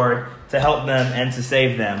the Lord to help them and to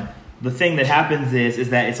save them, the thing that happens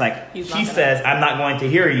is that it's like he says, I'm not going to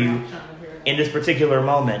hear you in this particular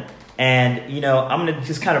moment. And, I'm going to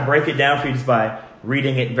just kind of break it down for you just by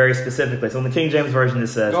reading it very specifically. So in the King James Version it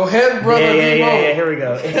says... Go ahead, brother. Yeah, here we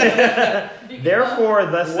go. Therefore,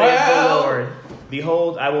 thus saith the Lord,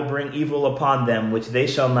 behold, I will bring evil upon them, which they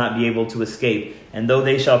shall not be able to escape. And though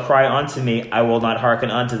they shall cry unto me, I will not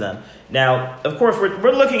hearken unto them. Now, of course,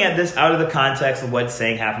 we're looking at this out of the context of what's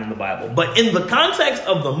saying happened in the Bible. But in the context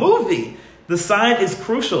of the movie, the sign is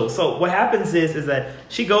crucial. So what happens is that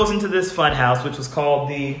she goes into this fun house, which was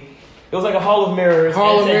called it was like a hall of mirrors.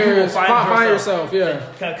 Hall of mirrors. Find yourself,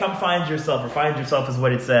 yeah. Come find yourself, or find yourself is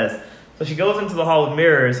what it says. So she goes into the hall of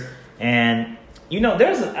mirrors, and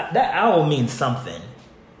that owl means something.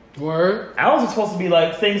 Word. Owls are supposed to be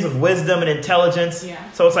like things of wisdom and intelligence.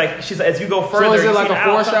 Yeah. So it's like as you go further. So is it like a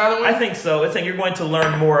foreshadowing? I think so. It's like you're going to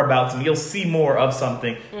learn more about something. You'll see more of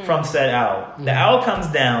something from said owl. The owl comes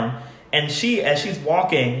down, and as she's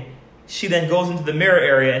walking, she then goes into the mirror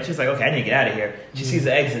area, and she's like, okay, I need to get out of here. She sees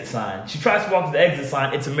the exit sign. She tries to walk to the exit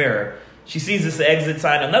sign. It's a mirror. She sees this exit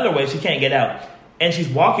sign another way. She can't get out. And she's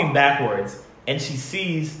walking backwards, and she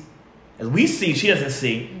sees, as we see, she doesn't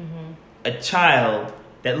see, a child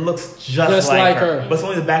that looks just like her. But it's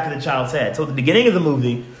only the back of the child's head. So at the beginning of the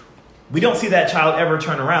movie, we don't see that child ever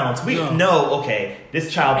turn around. So we know, okay,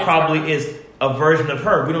 this child probably is a version of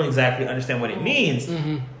her. We don't exactly understand what it means.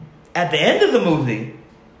 At the end of the movie,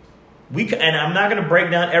 and I'm not going to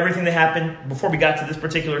break down everything that happened before we got to this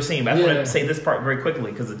particular scene. But I just want to say this part very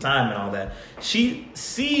quickly because of time and all that. She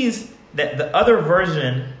sees that the other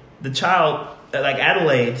version, the child, like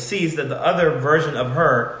Adelaide, sees that the other version of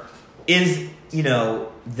her is,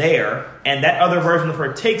 there. And that other version of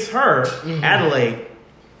her takes her, Adelaide,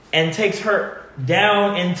 and takes her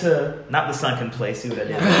down into, not the sunken place, see what I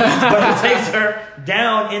did? But it takes her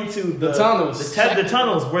down into the tunnels. The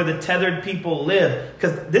tunnels where the tethered people live.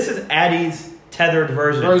 Because this is Addie's tethered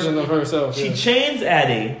version of herself. She chains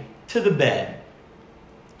Addie to the bed.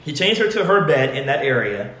 He chains her to her bed in that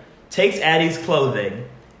area, takes Addie's clothing,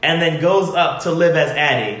 and then goes up to live as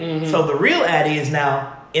Addie. Mm-hmm. So the real Addie is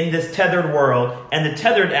now in this tethered world, and the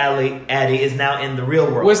tethered Addie is now in the real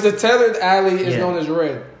world. Which the tethered Addie is known as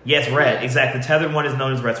Red. Yes, Red. Exactly. The tethered one is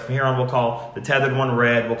known as Red. So from here on, we'll call the tethered one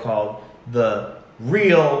Red. We'll call the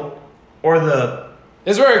real or the...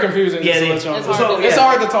 It's very confusing. Yeah, it's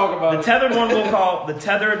hard to talk about. The tethered one we'll call the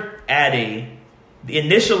tethered Addie. The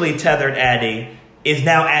initially tethered Addie is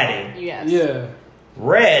now Addie. Yes. Yeah.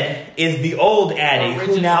 Red is the old Addie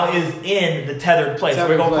who now is in the tethered place.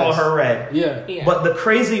 We're going to call her Red. Yeah. But the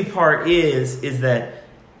crazy part is that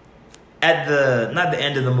at not the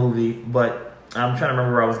end of the movie, but I'm trying to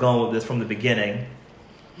remember where I was going with this from the beginning.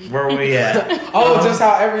 Where were we at? Just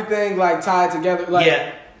how everything like tied together.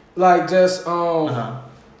 Like just I'm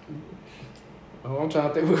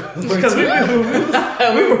trying to think. Because we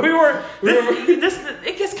were.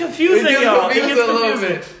 It gets confusing, y'all. It gets a little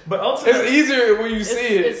bit. But ultimately, it's easier when you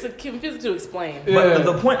see it. It's confusing to explain. But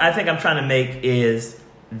the point I think I'm trying to make is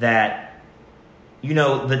that,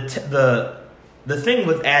 the thing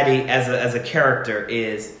with Addie as a character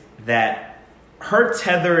is that her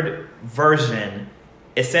tethered version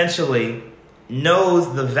essentially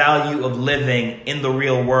knows the value of living in the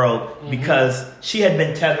real world because she had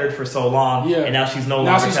been tethered for so long and now she's no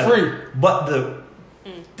longer tethered. Free. But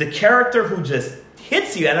the character who just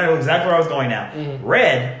hits you, and I know exactly where I was going now,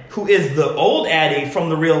 Red, who is the old Addie from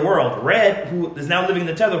the real world, Red, who is now living in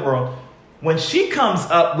the tethered world, when she comes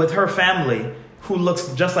up with her family, who looks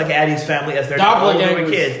just like Addie's family as their older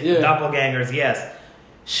kids, doppelgangers, yes.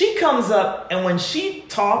 She comes up, and when she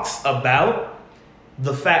talks about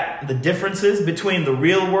the differences between the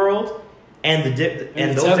real world and those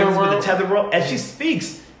differences with the tethered world, as she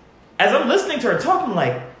speaks, as I'm listening to her talk, I'm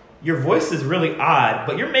like, your voice is really odd,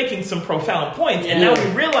 but you're making some profound points. And now we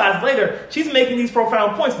realize later she's making these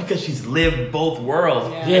profound points because she's lived both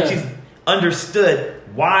worlds and she's understood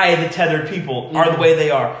why the tethered people are the way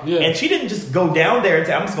they are. And she didn't just go down there and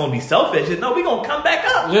say, I'm just going to be selfish. She said, no, we're going to come back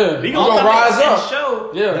up. We're going to rise up and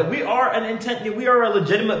show that we are we are a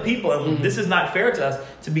legitimate people, and this is not fair to us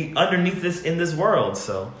to be underneath this in this world.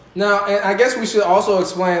 So now, and I guess we should also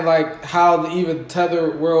explain like how the even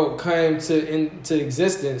tethered world came into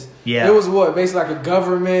existence. Yeah. It was basically like a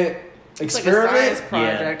government experiment, like a science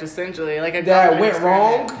project, essentially, like a that went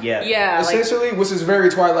wrong. Essentially, which is very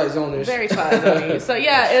Twilight Zone-ish. Very Twilight Zone-y. So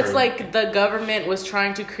it's like the government was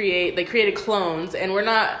trying to they created clones, and we're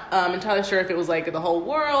not entirely sure if it was like the whole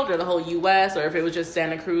world or the whole U.S. or if it was just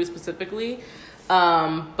Santa Cruz specifically.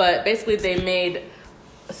 But basically, they made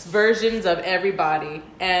versions of everybody,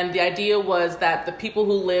 and the idea was that the people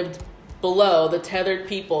who lived below, the tethered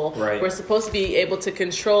people, were supposed to be able to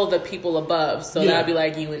control the people above. So that would be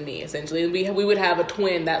like you and me, essentially. We would have a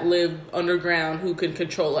twin that lived underground who could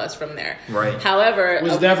control us from there. Right. However,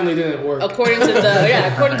 which definitely didn't work. According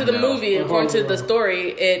to the movie, according to the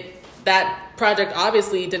story, that project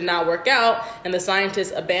obviously did not work out, and the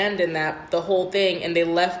scientists abandoned the whole thing, and they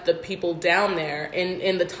left the people down there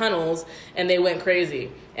in the tunnels, and they went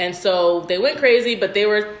crazy. And so they went crazy, but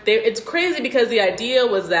it's crazy because the idea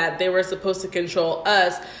was that they were supposed to control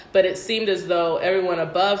us, but it seemed as though everyone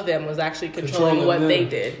above them was actually controlling what they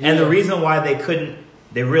did. And the reason why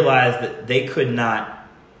they realized that they could not,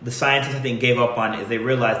 the scientists I think gave up on it, is they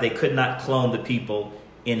realized they could not clone the people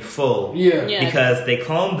in full. Because they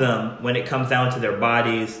cloned them when it comes down to their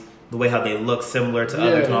bodies, the way how they look similar to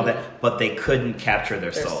others and all that, but they couldn't capture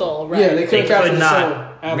their soul. They could not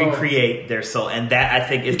recreate their soul, and that I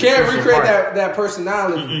think is you can't recreate that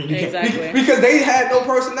personality. Exactly. Because they had no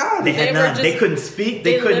personality. They had none. They couldn't speak.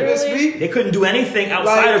 They couldn't speak. They couldn't do anything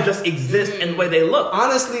outside of just exist in the way they look.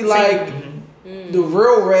 Honestly, the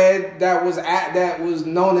real Red that was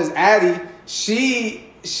known as Addie, she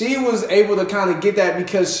was able to kind of get that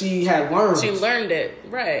because she had learned. She learned it,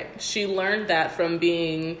 right? She learned that from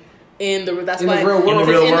being in the. That's in why the real world.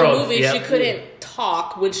 In the movie, she couldn't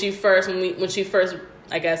talk when we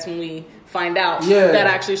find out that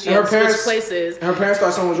actually she had switched places. Her parents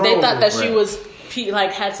thought someone was wrong. They thought that she was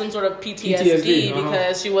like had some sort of PTSD, PTSD,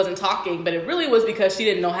 because she wasn't talking, but it really was because she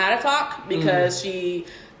didn't know how to talk, because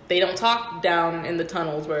they don't talk down in the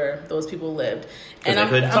tunnels where those people lived. And I'm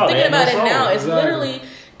thinking about it now.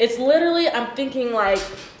 It's literally I'm thinking like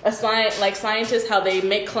scientists, how they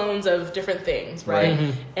make clones of different things,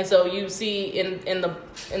 right? And so you see in the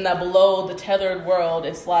below the tethered world,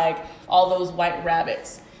 it's like all those white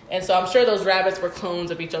rabbits. And so I'm sure those rabbits were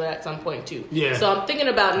clones of each other at some point too. Yeah. So I'm thinking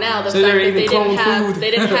about now the fact that they didn't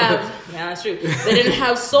have yeah, that's true. They didn't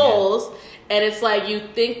have souls. And it's like you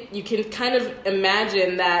can kind of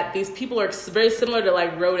imagine that these people are very similar to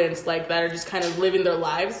like rodents, like that are just kind of living their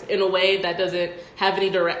lives in a way that doesn't have any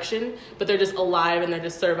direction, but they're just alive and they're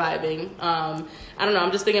just surviving. I don't know.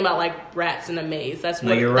 I'm just thinking about like rats in a maze. That's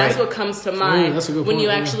what comes to mind when you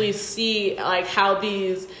actually see like how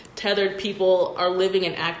these tethered people are living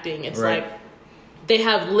and acting. It's like they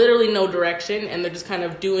have literally no direction, and they're just kind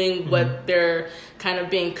of doing what they're kind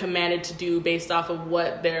of being commanded to do based off of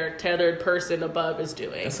what their tethered person above is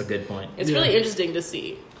doing. That's a good point. It's really interesting to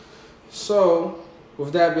see. So,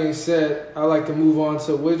 with that being said, I'd like to move on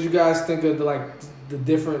to what did you guys think of the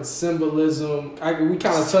different symbolism? We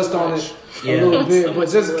kind of touched on it a little bit, but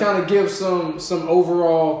just kind of give some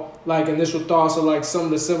overall like initial thoughts of like some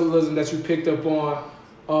of the symbolism that you picked up on,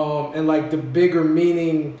 and like the bigger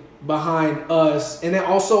meaning behind us, and then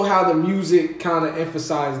also how the music kind of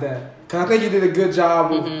emphasized that. Because I think you did a good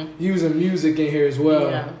job of using music in here as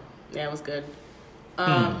well. Yeah, it was good.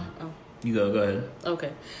 You go ahead.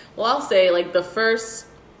 Okay. Well, I'll say like the first,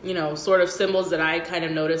 sort of symbols that I kind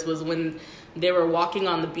of noticed was when they were walking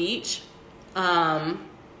on the beach, and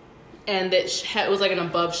it was like an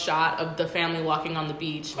above shot of the family walking on the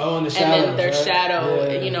beach. Oh, and the shadow. And then their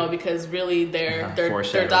shadow, because really their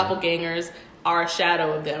doppelgangers are a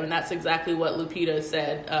shadow of them, and that's exactly what Lupita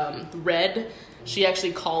said. Red, she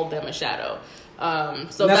actually called them a shadow.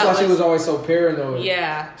 So that's why she was always so paranoid.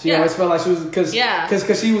 Yeah, she always felt like she was because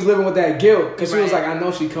she was living with that guilt, because she was like, I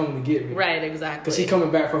know she coming to get me. Right, exactly. Because she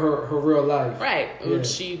coming back for her real life. Right. Yeah.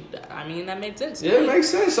 That made sense. Yeah, it makes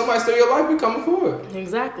sense. Somebody steal your life, you coming for it.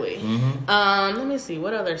 Exactly. Let me see.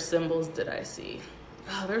 What other symbols did I see?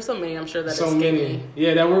 Oh, there's so many. I'm sure that escaped me.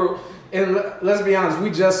 Yeah, that were. And let's be honest,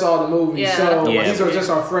 we just saw the movie, so these are just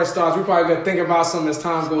our fresh thoughts. We probably gonna think about some as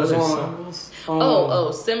time goes on.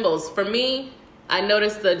 Symbols? Symbols. For me, I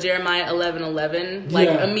noticed the Jeremiah 11:11. Like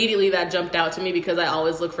immediately that jumped out to me, because I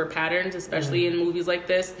always look for patterns, especially in movies like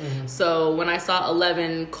this. So when I saw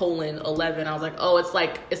 11:11, I was like, oh, it's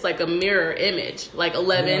like a mirror image, like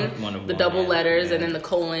 11, the double letters, and then the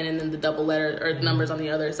colon, and then the double letter or the numbers on the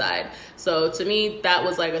other side. So to me, that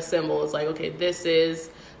was like a symbol. It's like, okay, this is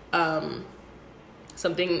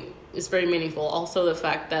something is very meaningful. Also, the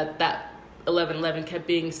fact that 11:11 kept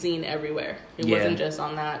being seen everywhere. It wasn't just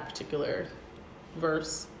on that particular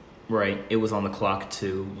verse. Right. It was on the clock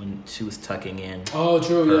too when she was tucking in. Oh,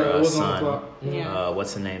 true. Her, it was son, on the clock. Yeah.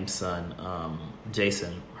 What's the name's son?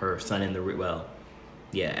 Jason, her son in the Red's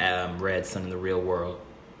son in the real world.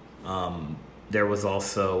 There was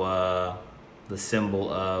also the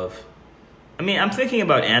symbol of. I mean, I'm thinking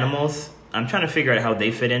about animals. I'm trying to figure out how they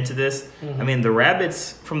fit into this. I mean, the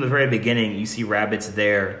rabbits, from the very beginning, you see rabbits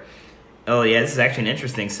there. Oh, yeah, this is actually an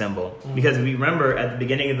interesting symbol. Because if you remember, at the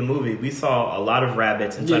beginning of the movie, we saw a lot of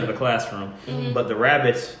rabbits inside of a classroom. But the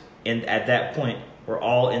rabbits, at that point, were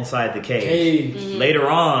all inside the cage. Later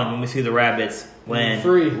on, when we see the rabbits, when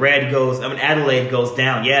Adelaide goes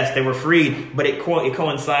down, yes, they were freed, but it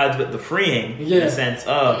coincides with the freeing in the sense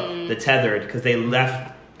of the tethered, because they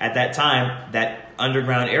left, at that time, that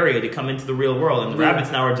underground area to come into the real world, and the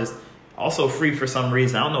rabbits now are just also free for some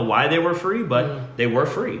reason. I don't know why they were free, but they were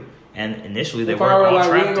free. And initially they were all trapped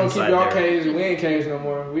inside there. We ain't gonna keep y'all caged. We ain't caged no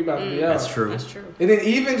more. We about to be out. That's true. And then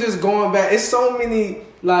even just going back, it's so many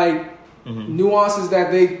like nuances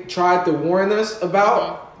that they tried to warn us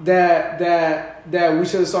about that we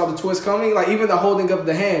should have saw the twist coming. Like even the holding up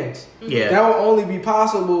the hands. Yeah, that will only be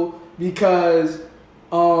possible because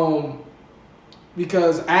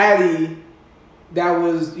Addie, that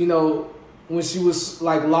was when she was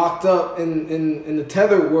like locked up in the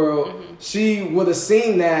tethered world, she would have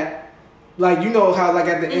seen that. Like, how like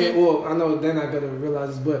at the end, well, I know they're not gonna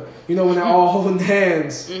realize this, but when they're all holding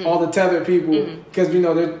hands, all the tethered people, because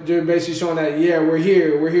they're basically showing that we're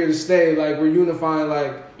here to stay, like we're unifying,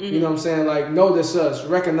 like you know what I'm saying, like know this us,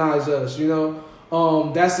 recognize us,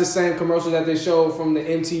 That's the same commercial that they showed from the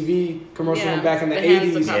MTV commercial from back in the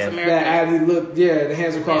 80s. That Addie looked, the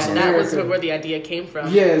hands across America. That was where the idea came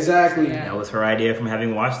from. Yeah, exactly. Yeah. That was her idea from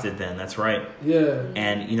having watched it then. That's right. Yeah.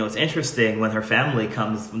 And, it's interesting when her family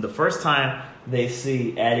comes, the first time they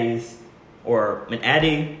see Addie,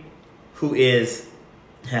 who is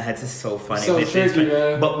this is so funny. So tricky,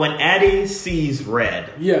 man. But when Addie sees Red,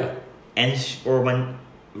 Yeah. or when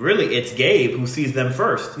really it's Gabe who sees them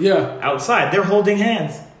first. Yeah. Outside, they're holding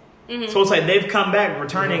hands. So it's like they've come back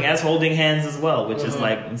returning as holding hands as well, which is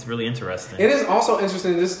like, it's really interesting. It is also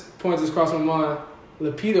interesting, this point just crossed my mind,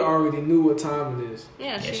 Lupita already knew what time it is.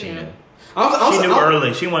 Yeah, She knew. I'm She knew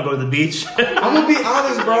early. She didn't want to go to the beach. I'm gonna be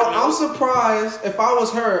honest, bro. I'm surprised. If I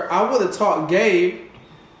was her, I would have taught Gabe,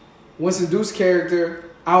 Winston Duke's character,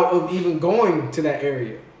 out of even going to that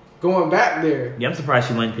area, going back there. Yeah, I'm surprised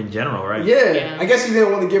she went in general, right? Yeah. I guess she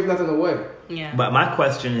didn't want to give nothing away. Yeah. But my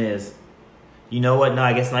question is, you know what? No,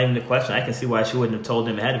 I guess not even the question. I can see why she wouldn't have told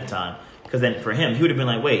him ahead of time. Because then for him, he would have been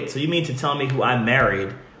like, wait, so you mean to tell me who I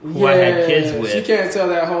married, who I had kids with, she can't tell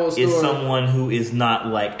that whole story. is someone who is not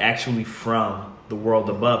like actually from the world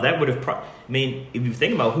above? That would have, I mean, if you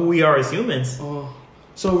think about who we are as humans,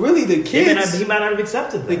 So really, the kids, he might not have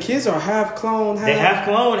accepted that. the kids are half clone, They half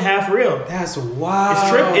clone, half real. That's wild.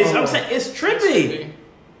 I'm saying it's trippy.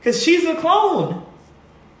 Because she's a clone.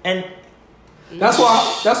 And That's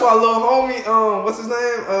why little homie, what's his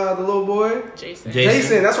name? The little boy, Jason.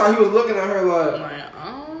 Jason. That's why he was looking at her like. Like,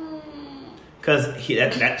 oh. because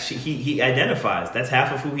he identifies. That's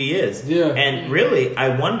half of who he is. Yeah. And really,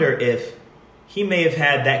 I wonder if he may have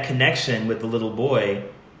had that connection with the little boy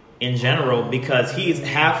in general, because he's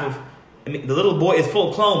half of. I mean, the little boy is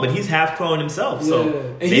full clone, but he's half clone himself. So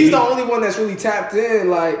and maybe, he's the only one that's really tapped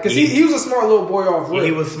in, like, because he was a smart little boy off rip.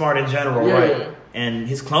 he was smart in general, Yeah. right? And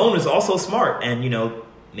his clone is also smart, and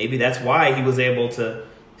maybe that's why he was able to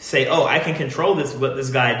say, "Oh, I can control what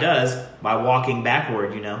this guy does by walking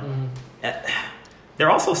backward." There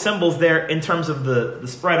are also symbols there in terms of the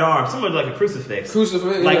spread arm, similar to like a crucifix.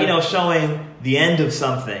 Like, showing the end of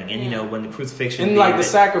something. And, when the crucifixion... And like the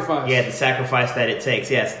sacrifice. Yeah, the sacrifice that it takes.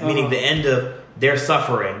 Yes, meaning the end of their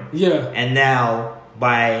suffering. Yeah. And now,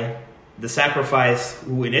 by the sacrifice,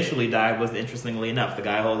 who initially died was, interestingly enough, the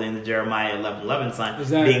guy holding the Jeremiah 11:11 sign,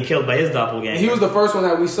 Exactly. being killed by his doppelganger. He was the first one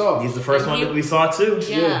that we saw. He's the first one that we saw, too.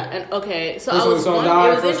 Yeah, and okay, so First I was one we wondering, saw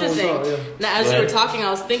died, it was first one we interesting. saw, Now, as you were talking,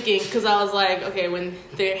 I was thinking, because I was like, okay, when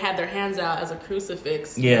they had their hands out as a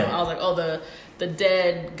crucifix, I was like, oh, the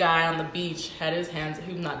dead guy on the beach had his hands,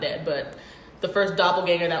 he was not dead, but the first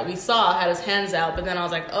doppelganger that we saw had his hands out, but then I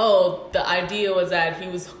was like, oh, the idea was that he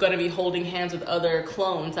was going to be holding hands with other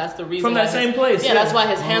clones. That's the reason. From that same place. Yeah, that's why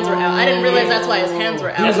his hands were out. I didn't realize that's why his hands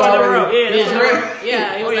were out. He was already- he was ready.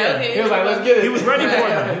 Yeah, he was like, okay. He was like, let's get it. He was ready for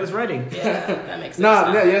them. He was ready. Yeah, that makes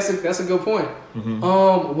sense. That's a good point.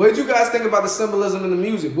 What did you guys think about the symbolism in the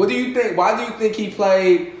music? What do you think? Why do you think he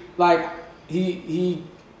played like he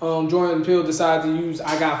Jordan Peele decided to use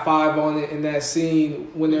 "I Got Five" on it in that scene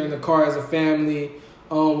when they're in the car as a family?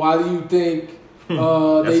 Why do you think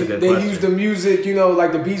they used the music?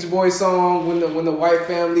 Like the Beach Boys song when the white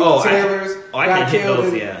family Taylors got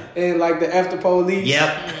killed and like the F the police.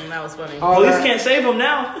 Yep. That was funny. Police can't save them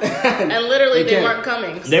now. And literally, they weren't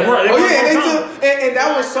coming. They weren't. And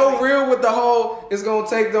that was so real with the whole. It's gonna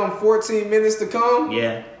take them 14 minutes to come.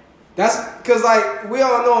 Yeah. That's because like we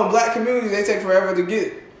all know in black communities they take forever to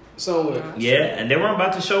get somewhere. Yeah, and they weren't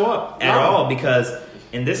about to show up at all because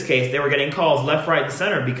in this case they were getting calls left, right, and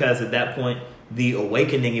center because at that point the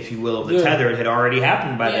awakening, if you will, of the tethered had already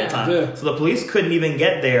happened by that time. Yeah. So the police couldn't even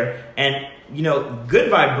get there. And Good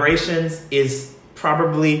Vibrations is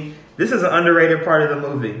probably this is an underrated part of the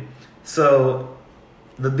movie. So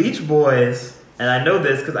the Beach Boys, and I know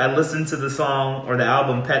this because I listened to the song or the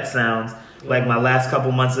album Pet Sounds like my last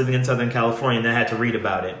couple months living in Southern California, and then I had to read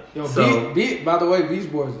about it. By the way,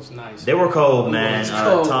 Beach Boys is nice. They were cold, man.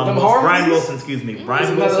 Brian Wilson, excuse me.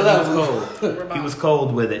 Brian Wilson, he was cold. He was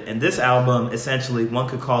cold with it. And this album, essentially, one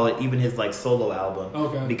could call it even his solo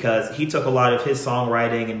album. Because he took a lot of his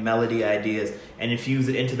songwriting and melody ideas and infused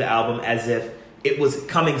it into the album as if it was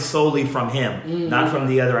coming solely from him, not from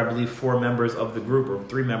the other, I believe, 4 members of the group or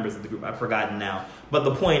 3 members of the group. I've forgotten now. But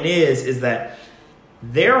the point is that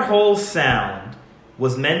their whole sound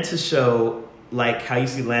was meant to show like how you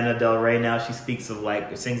see Lana Del Rey now. She speaks of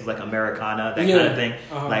sings like Americana, that kind of thing,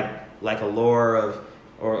 like a lore of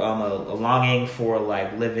or a longing for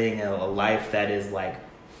living a life that is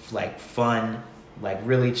like fun, like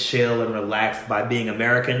really chill and relaxed by being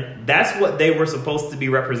American. That's what they were supposed to be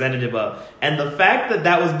representative of. And the fact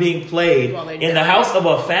that was being played in the house of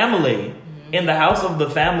a family. In the house of the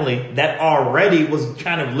family that already was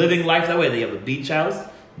kind of living life that way. They have a beach house.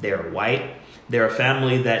 They're white. They're a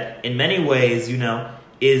family that in many ways,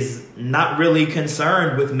 is not really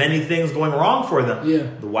concerned with many things going wrong for them. Yeah.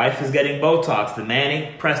 The wife is getting Botox. The man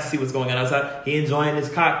ain't pressed to see what's going on outside. He enjoying his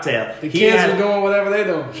cocktail. The kids are doing whatever they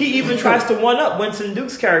do. He even tries to one-up Winston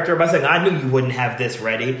Duke's character by saying, I knew you wouldn't have this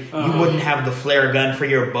ready. You wouldn't have the flare gun for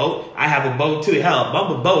your boat. I have a boat too. Hell,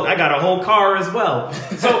 I'm a boat. I got a whole car as well.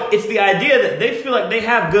 So it's the idea that they feel like they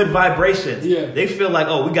have good vibrations. Yeah. They feel like,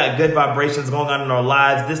 oh, we got good vibrations going on in our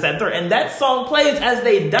lives, this, that, and third. And that song plays as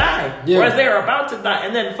they die, or as they are about to die.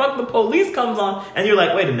 And then Fuck the Police comes on, and you're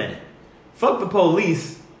like, wait a minute. Fuck the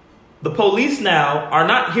police. The police now are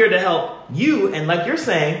not here to help you. And like you're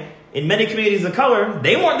saying, in many communities of color,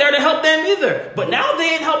 they weren't there to help them either. But now they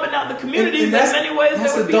ain't helping out the communities in many ways.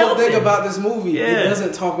 That's the dope thing about this movie. Yeah. It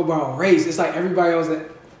doesn't talk about race. It's like everybody else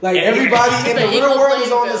that... Like, everybody in the real world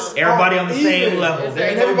is on the everybody on the same level. And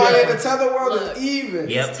everybody in the tethered world is even.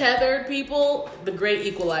 These tethered people, the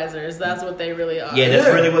great equalizers. That's what they really are. Yeah, that's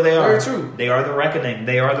really what they are. Very true. They are the reckoning.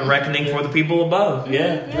 They are the reckoning for the people above.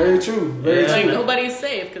 Yeah. Very true. Very true. Like, nobody's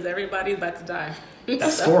safe because everybody's about to die.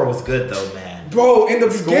 That score was good, though, man. Bro, in the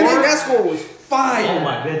beginning, that score was fire. Oh,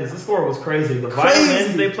 my goodness. The score was crazy. The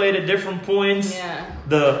violins they played at different points. Yeah.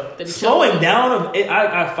 The slowing down of it, I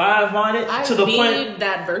got 5 on it to the point. I need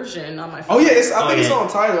that version on my phone. Oh yeah, I think it's on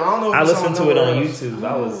Tidal. I don't know if I it's listened to it on YouTube.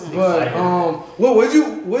 I was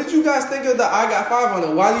excited. What did you guys think of the I Got 5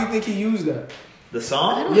 on it? Why do you think he used that? The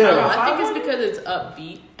song? I don't know. I think it's because it's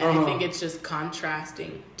upbeat, and I think it's just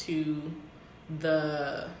contrasting to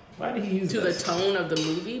the Why did he use the tone of the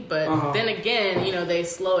movie. But then again, they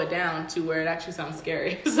slow it down to where it actually sounds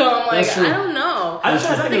scary. So I'm like, I don't know. I'm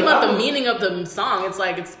trying to think about the meaning of the song. It's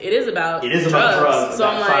like it is about drugs. So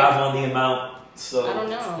I'm like 5 on the amount. So I don't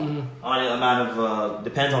know. On the amount of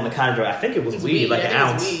depends on the kind of drug. I think it was weed, like an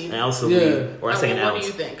ounce of weed, or I say an ounce. What do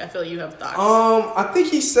you think? I feel like you have thoughts. I think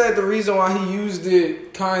he said the reason why he used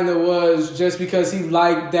it kind of was just because he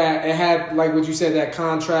liked that it had, like what you said, that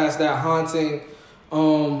contrast, that haunting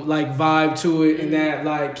like vibe to it, and that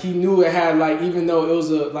like he knew it had like, even though it was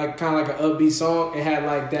a like kind of like an upbeat song, it had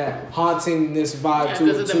like that hauntingness vibe to it too.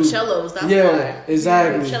 Because of them cellos, that's why.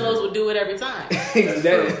 Exactly. The cellos would do it every time.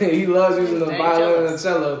 He loves using the violin and the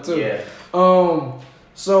cello too. Yeah.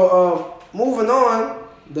 So moving on,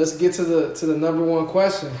 let's get to the number one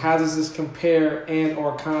question. How does this compare and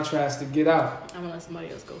or contrast to Get Out? I'm gonna let somebody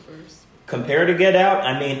else go first. Compared to Get Out,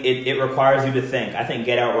 I mean, it requires you to think. I think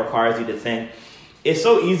Get Out requires you to think. It's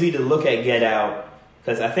so easy to look at Get Out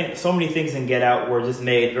because I think so many things in Get Out were just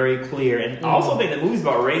made very clear. And I also think that movies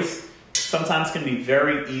about race sometimes can be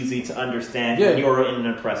very easy to understand when you're in an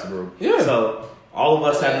oppressed group. Yeah. So all of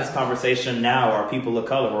us having this conversation now are people of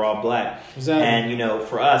color. We're all black. Exactly. And,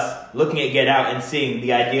 for us, looking at Get Out and seeing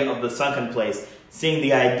the idea of the sunken place, seeing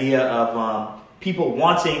the idea of people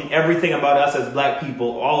wanting everything about us as black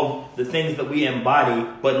people, all of the things that we embody,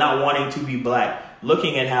 but not wanting to be black.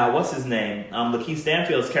 Looking at how, what's his name? Lakeith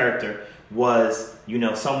Stanfield's character was,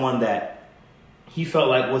 someone that he felt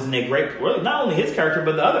like was in a great, really not only his character,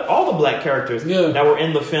 but all the black characters that were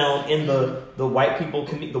in the film, in the white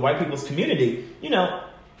people's community.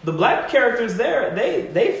 The black characters there,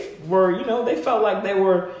 they were, they felt like they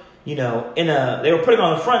were, they were putting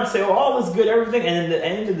on the front, say, oh, all this good, everything, and at the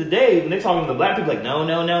end of the day, when they're talking to the black people, like, no,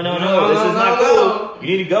 this is not cool.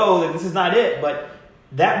 You need to go. Like, this is not it. But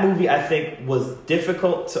that movie, I think, was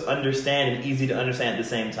difficult to understand and easy to understand at the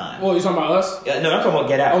same time. Well, you talking about Us? No, I'm talking about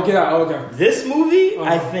Get Out. Oh, Get Out. Oh, okay. This movie,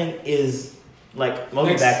 I think, is like, let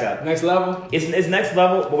me back up. Next level? It's next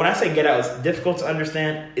level, but when I say Get Out, it's difficult to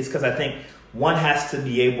understand. It's because I think one has to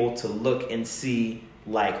be able to look and see,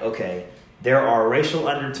 like, okay, there are racial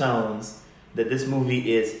undertones that this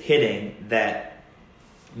movie is hitting that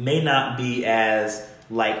may not be as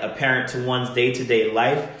like apparent to one's day-to-day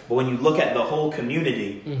life, but when you look at the whole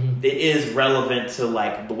community, it is relevant to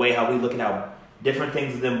like the way how we look at how different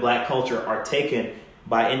things within black culture are taken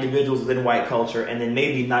by individuals within white culture and then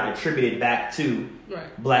maybe not attributed back to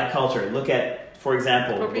black culture. Look at, for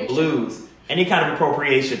example, the blues. Any kind of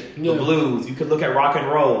appropriation. The blues. You could look at rock and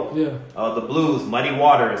roll. The blues, Muddy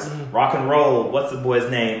Waters, rock and roll. What's the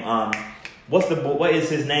boy's name? What is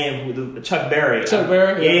his name? Chuck Berry. Chuck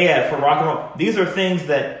Berry? Yeah, for rock and roll. These are things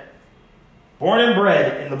that, born and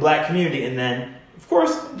bred in the black community, and then, of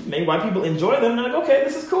course, maybe white people enjoy them, and they're like, okay,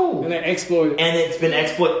 this is cool. And they exploit it. And it's been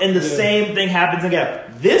exploited. And the same thing happens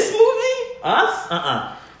again. This movie?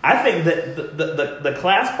 Us? I think that the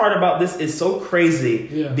class part about this is so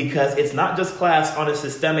crazy because it's not just class on a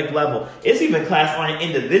systemic level. It's even class on an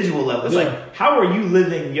individual level. It's like, how are you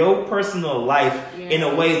living your personal life in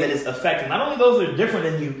a way that is affecting not only those that are different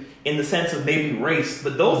than you in the sense of maybe race,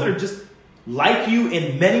 but those that are just like you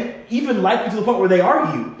in many, even like you to the point where they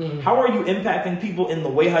are you. How are you impacting people in the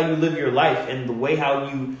way how you live your life and the way how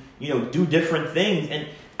you do different things? And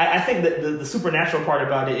I think that the supernatural part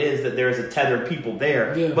about it is that there is a tether of people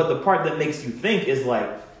there. Yeah. But the part that makes you think is like,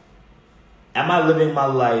 am I living my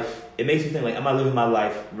life? It makes you think like, am I living my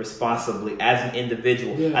life responsibly as an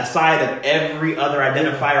individual, aside of every other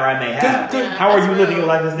identifier I may have? How are you living your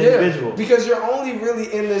life as an individual? Because you're only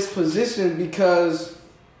really in this position because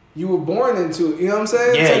you were born into it. You know what I'm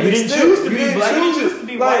saying? Yeah, you didn't choose to be black. You choose to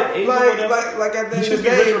be white. Like at the end of the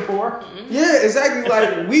day, rich or poor. Yeah, exactly.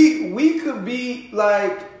 Like we could be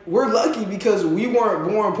like, we're lucky because we weren't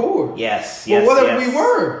born poor. Yes. But what if we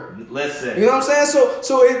were? Listen. You know what I'm saying?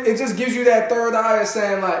 So it just gives you that third eye of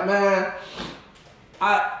saying like, man,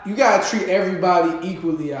 you gotta treat everybody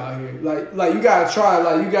equally out here. Like you gotta try.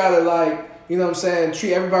 Like you gotta you know what I'm saying,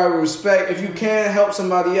 treat everybody with respect. If you can, help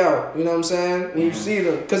somebody out. You know what I'm saying? When you see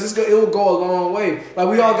them, because it will go a long way. Like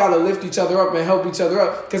we all gotta lift each other up and help each other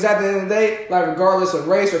up. Because at the end of the day, like regardless of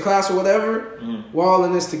race or class or whatever, we're all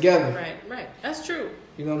in this together. Right. That's true.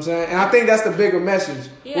 You know what I'm saying? And I think that's the bigger message.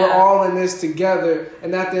 Yeah. We're all in this together,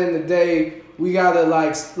 and at the end of the day, we gotta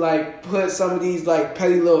like put some of these like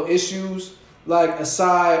petty little issues like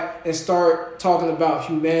aside and start talking about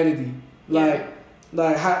humanity. Like we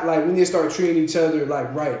need to start treating each other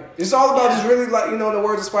like right. It's all about just really like, in the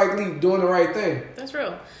words of Spike Lee, doing the right thing. That's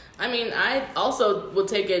real. I mean, I also will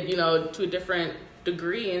take it, to a different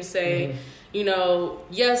degree and say,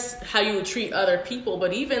 yes, how you would treat other people,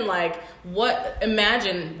 but even from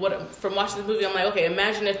watching the movie, I'm like, okay,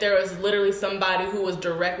 imagine if there was literally somebody who was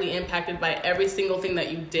directly impacted by every single thing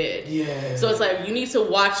that you did. Yeah. So it's like, you need to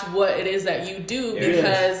watch what it is that you do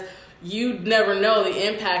because you never know the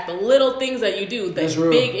impact, the little things that you do, the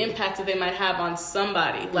big impacts that they might have on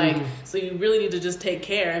somebody. So you really need to just take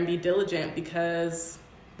care and be diligent because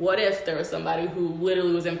what if there was somebody who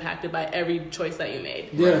literally was impacted by every choice that you made?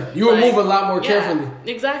 Yeah, you would move a lot more carefully.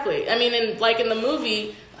 Exactly. I mean, in the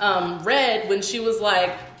movie Red, when she was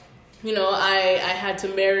like, I had to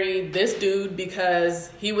marry this dude because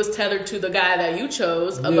he was tethered to the guy that you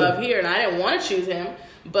chose above here, and I didn't want to choose him,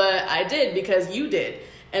 but I did because you did.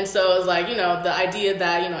 And so it's like, the idea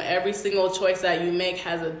that, every single choice that you make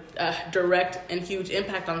has a direct and huge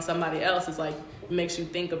impact on somebody else is like, makes you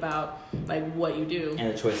think about what you do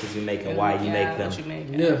and the choices you make and why you make them. What you make,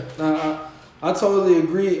 I totally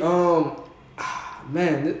agree.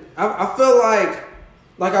 Man, I feel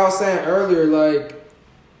like I was saying earlier,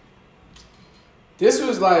 this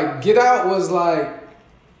was Get Out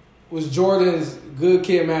was Jordan's Good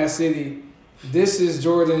Kid, Mad City. This is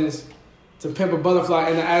Jordan's To Pimp a Butterfly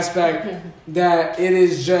in the aspect that it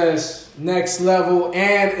is just next level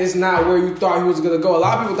and it's not where you thought he was going to go. A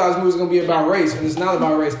lot of people thought this movie was going to be about race, and it's not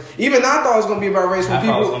about race. Even I thought it was going to be about race when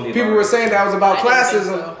people were saying that it was about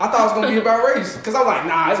classism. I thought it was going to be about race because I was like,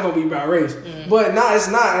 nah, it's going to be about race. But nah, it's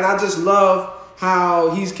not. And I just love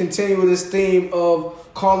how he's continuing this theme of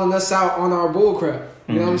calling us out on our bullcrap.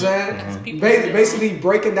 You know what I'm saying? Basically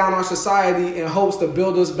breaking down our society in hopes to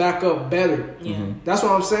build us back up better. That's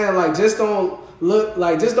what I'm saying. Just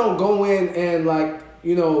don't go in and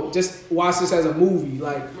just watch this as a movie.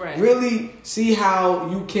 Really see how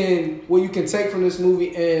what you can take from this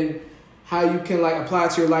movie and how you can apply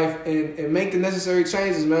it to your life and make the necessary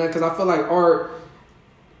changes, man. Because I feel like art,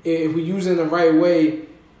 if we use it in the right way,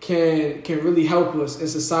 can really help us in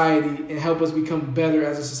society and help us become better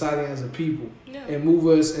as a society and as a people and move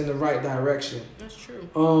us in the right direction. That's true.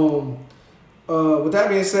 With that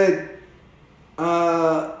being said,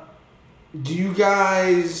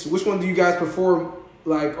 which one do you guys prefer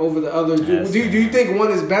over the other? Do you think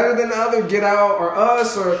one is better than the other, Get Out or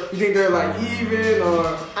Us, or you think they're even,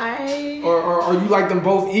 or you like them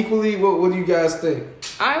both equally? What do you guys think?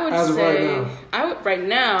 I would say right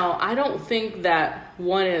now I don't think that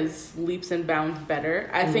one is leaps and bounds better.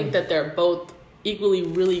 I think that they're both equally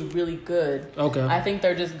really, really good. Okay. I think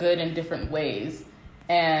they're just good in different ways.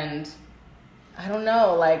 And I don't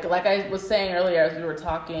know, like I was saying earlier as we were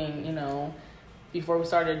talking, before we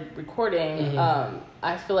started recording,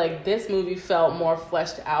 I feel like this movie felt more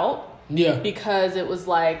fleshed out. Yeah. Because it was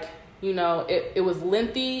it was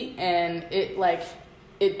lengthy and it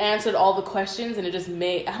answered all the questions and it just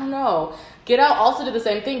made, I don't know. Get Out also did the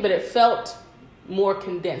same thing, but it felt more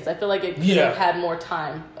condensed. I feel like it could have had more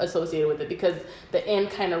time associated with it because the end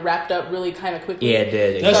kind of wrapped up really kind of quickly. Yeah, it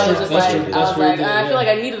did. That's true. I feel like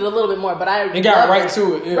I needed a little bit more, but it got right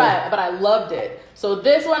to it. Yeah. Right, but I loved it. So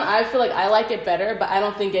this one, I feel like I like it better, but I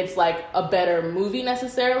don't think it's a better movie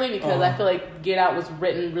necessarily because I feel like Get Out was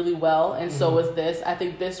written really well, and so was this. I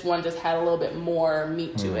think this one just had a little bit more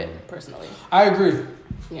meat to it, personally. I agree.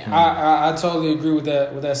 Yeah. I totally agree with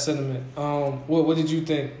that sentiment. What did you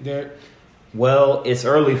think, Derek? Well, it's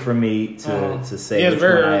early for me to say Yeah, which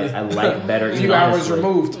very one early. I like better. A even few hours honestly.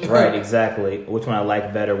 removed. Right, exactly. Which one I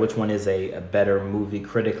like better, which one is a better movie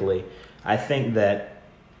critically. I think that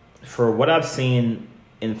for what I've seen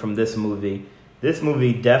from this movie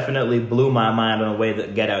definitely blew my mind in a way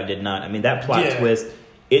that Get Out did not. I mean, that plot twist,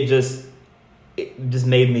 it just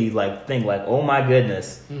made me like think like, oh my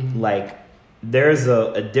goodness, like there's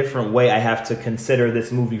a different way I have to consider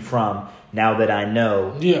this movie from now that I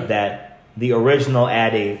know that the original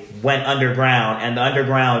Addie went underground, and the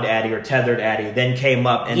underground Addie or tethered Addie then came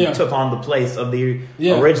up and took on the place of the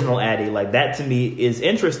original Addie. Like that to me is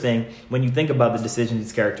interesting when you think about the decisions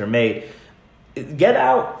this character made. Get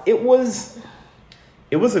Out, it was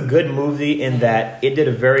a good movie in that it did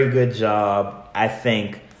a very good job, I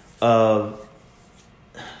think, of,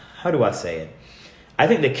 how do I say it? I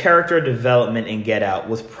think the character development in Get Out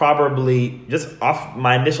was probably, just off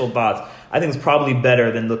my initial thoughts, I think it's probably better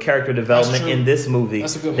than the character development in this movie.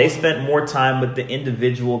 That's a good They movie. spent more time with the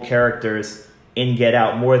individual characters in Get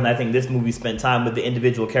Out more than I think this movie spent time with the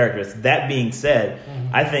individual characters. That being said,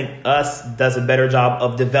 I think Us does a better job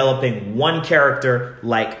of developing one character.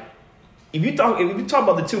 Like if you talk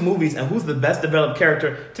about the two movies and who's the best developed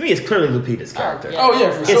character, to me it's clearly Lupita's character. Oh yeah,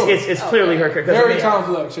 for sure. It's clearly her character. Very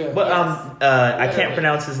complex. Yeah. But I can't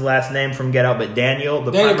pronounce his last name from Get Out, but Daniel,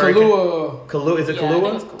 the primary Kaluuya. Is it Yeah, Kaluuya?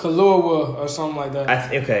 I think it's Kaluuya or something like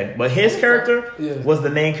that. Okay, but his character Yeah. was the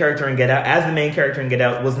main character in Get Out. As the main character in Get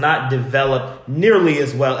Out, was not developed nearly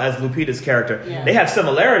as well as Lupita's character. Yeah. They have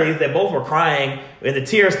similarities. They both were crying, and the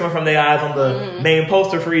tears coming from their eyes on the main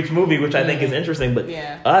poster for each movie, which I think is interesting. But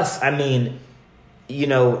Us, I mean, you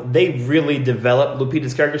know, they really developed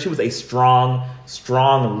Lupita's character. She was a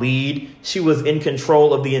strong lead. She was in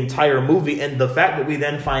control of the entire movie, and the fact that we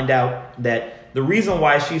then find out that the reason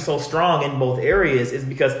why she's so strong in both areas is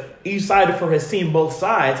because each side of her has seen both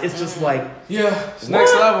sides. It's just like, it's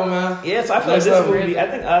next level, man. yeah. So I feel like this movie, I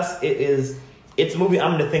think Us, it's a movie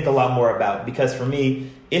I'm going to think a lot more about, because for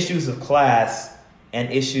me, issues of class and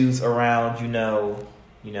issues around,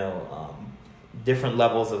 different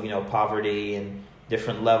levels of, poverty and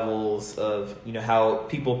different levels of, how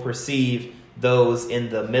people perceive those in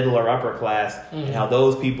the middle or upper class, and how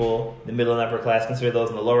those people, the middle and upper class, consider those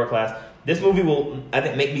in the lower class. This movie will, I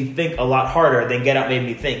think, make me think a lot harder than Get Out made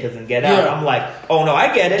me think. Because in Get Out, I'm like, oh no,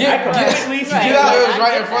 I get it. I completely see Get Out is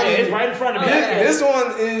right in front of you. It's right in front of me. This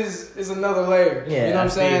one is another layer. Yeah, you know what I'm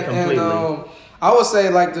saying? completely. And I would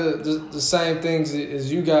say like the same things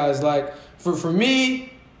as you guys. Like for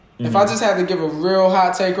me, if I just had to give a real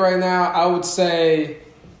hot take right now, I would say,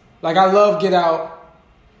 like, I love Get Out.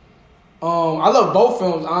 I love both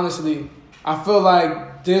films, honestly. I feel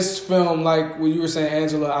like this film, like what you were saying,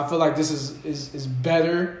 Angela, I feel like this is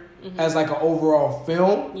better as like an overall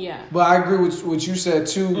film. Yeah. But I agree with what you said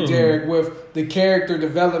too, Derek, with the character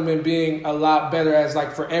development being a lot better as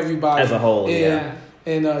like for everybody as a whole.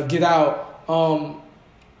 And Get Out.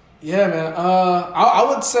 Yeah, man. I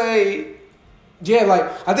would say, yeah, like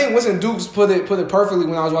I think Winston Dukes put it perfectly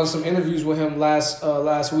when I was watching some interviews with him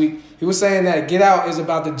last week. He was saying that Get Out is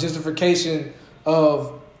about the gentrification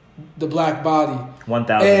of the black body.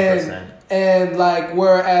 1,000%. And like,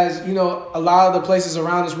 whereas, a lot of the places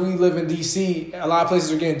around us, we live in DC, a lot of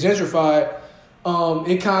places are getting gentrified.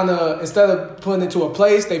 It kind of, instead of putting it to a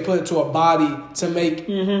place, they put it to a body to make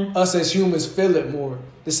us as humans feel it more.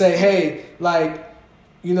 To say, hey, like,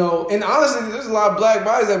 and honestly, there's a lot of black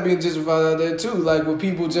bodies that are being gentrified out there too. Like, with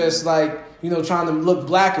people just like, trying to look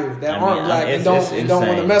blacker that aren't black and don't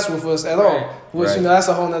want to mess with us at all. Which, that's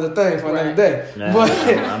a whole nother thing for another day.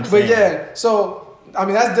 But yeah, so I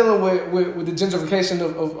mean, that's dealing with the gentrification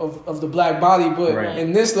of the black body. But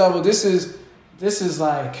in this level, this is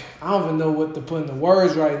like, I don't even know what to put in the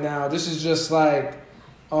words right now. This is just like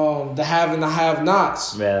the have and the have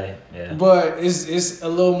nots. Really? Yeah. But it's a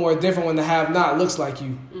little more different when the have not looks like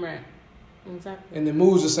you. Right. Exactly. And it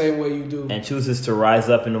moves the same way you do. And chooses to rise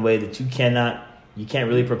up in a way that you can't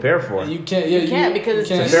really prepare for. You can't. Yeah, you can't because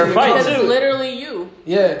it's fair fight because too. it's literally you.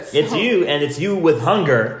 Yeah. It's you, and it's you with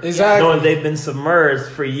hunger. Exactly. Knowing they've been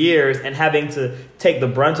submerged for years and having to take the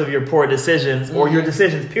brunt of your poor decisions or your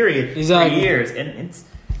decisions, period, for years. And it's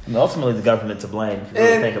ultimately the government to blame if you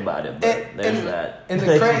really think about it. But there's that. And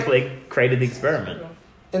they created the experiment.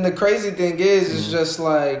 And the crazy thing is, it's just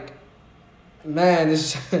like, man,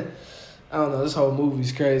 it's I don't know. This whole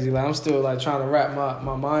movie's crazy. Like, I'm still like trying to wrap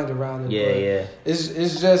my mind around it. Yeah.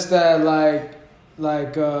 It's just that you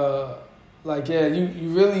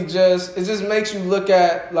really just, it just makes you look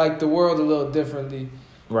at like the world a little differently.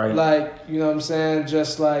 Right. Like, you know what I'm saying?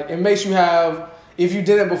 Just like, it makes you have, if you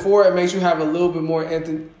didn't before, it makes you have a little bit more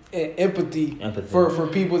empathy. For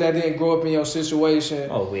people that didn't grow up in your situation.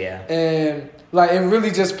 Oh yeah. And like it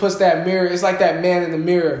really just puts that mirror. It's like that man in the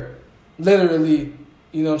mirror, literally.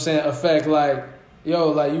 You know what I'm saying? Effect like, yo,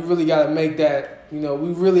 like you really got to make that. You know,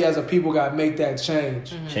 we really as a people got to make that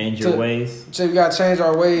change. Change your ways. So we got to change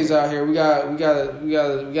our ways out here. We got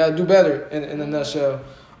to do better in a nutshell.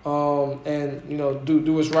 And you know,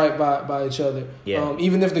 do what's right by each other. Yeah.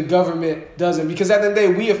 Even if the government doesn't, because at the end of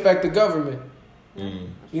the day, we affect the government.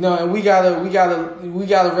 You know, and we gotta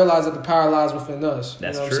realize that the power lies within us.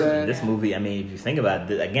 That's you know true. What I'm saying? This movie, I mean, if you think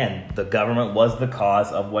about it, again, the government was the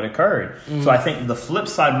cause of what occurred. So I think the flip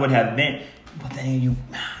side would have been, but then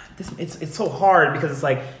it's so hard because it's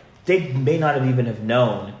like they may not have even have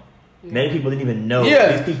known. Many people didn't even know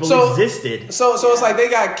these people existed. So it's like they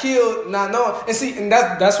got killed not knowing. And see, and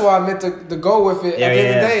that's why I meant to go with it. At the end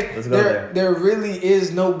of the day, let's go there really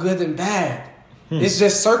is no good and bad. It's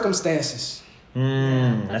just circumstances.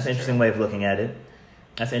 That's an interesting way of looking at it.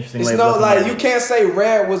 That's an interesting way of looking at it. It's no, like, you can't say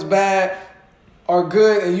Red was bad or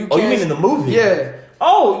good, and you can't... Oh, you mean in the movie? Yeah.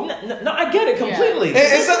 Oh, no, I get it completely.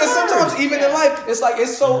 Yeah. And sometimes, even in life, it's like,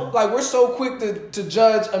 it's so, like, we're so quick to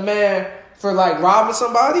judge a man for, like, robbing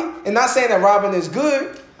somebody. And not saying that robbing is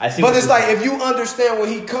good, but it's like, if you understand where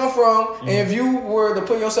he come from, and if you were to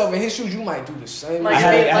put yourself in his shoes, you might do the same. Like,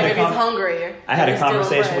 if he's hungry. I had a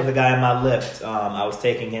conversation with a guy in my Lyft. I was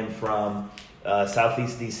taking him from...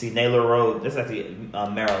 Southeast DC, Naylor Road. This is actually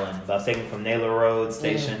Maryland. So I was taking him from Naylor Road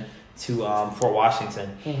Station to Fort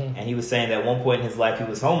Washington. And he was saying that at one point in his life he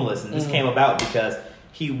was homeless. And this came about because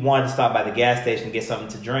he wanted to stop by the gas station and get something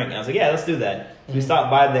to drink. And I was like, yeah, let's do that. So we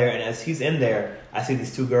stopped by there, and as he's in there, I see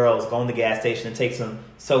these two girls go in the gas station and take some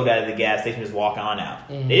soda out of the gas station and just walk on out.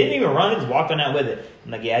 They didn't even run, they just walked on out with it.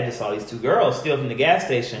 I'm like, yeah, I just saw these two girls steal from the gas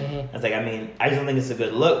station. I was like, I mean, I just don't think it's a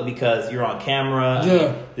good look because you're on camera. I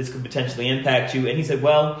mean, this could potentially impact you. And he said,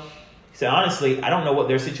 honestly, I don't know what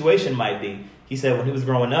their situation might be. He said when he was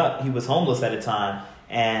growing up, he was homeless at a time,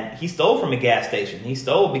 and he stole from a gas station. He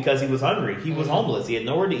stole because he was hungry. He was homeless. He had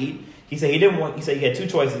nowhere to eat. He said he had two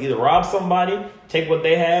choices: either rob somebody, take what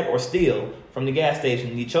they had, or steal from the gas station.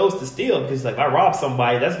 And he chose to steal because he's like, if I rob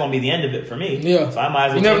somebody, that's going to be the end of it for me. Yeah. So I might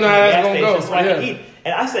as well take from the gas station so I can eat.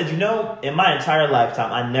 And I said, in my entire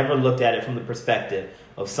lifetime, I never looked at it from the perspective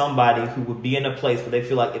of somebody who would be in a place where they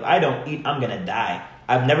feel like, if I don't eat, I'm going to die.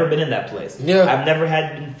 I've never been in that place. Yeah. I've never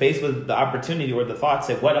been faced with the opportunity or the thought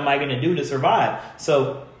to, what am I going to do to survive?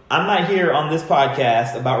 So I'm not here on this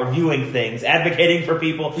podcast about reviewing things, advocating for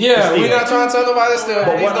people. Yeah, we're not trying to tell nobody to steal.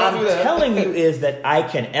 But what I'm telling you is that I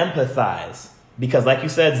can empathize. Because like you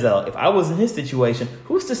said, Zell, if I was in his situation,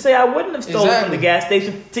 who's to say I wouldn't have stolen from the gas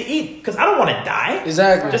station to eat? Because I don't want to die.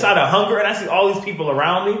 Exactly. Just out of hunger. And I see all these people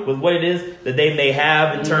around me with what it is that they may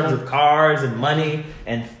have in terms of cars and money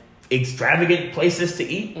and extravagant places to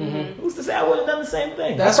eat. Who's to say I would have done the same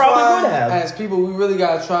thing? That's I probably why, would have. as people, we really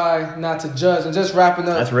got to try not to judge. And just wrapping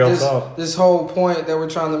up That's real talk. This whole point that we're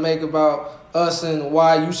trying to make about us and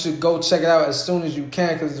why you should go check it out as soon as you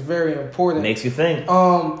can, because it's very important. Makes you think.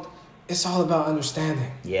 It's all about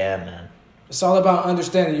understanding. Yeah, man. It's all about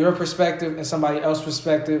understanding your perspective and somebody else's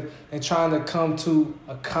perspective and trying to come to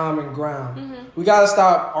a common ground. We got to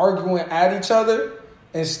stop arguing at each other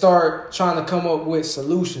and start trying to come up with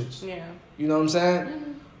solutions. Yeah. You know what I'm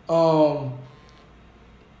saying?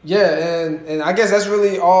 Yeah, and I guess that's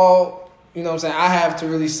really all, you know what I'm saying, I have to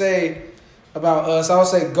really say about us. I would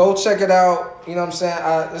say go check it out. You know what I'm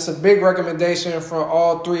saying? It's a big recommendation for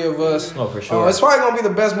all three of us. Oh, for sure. It's probably going to be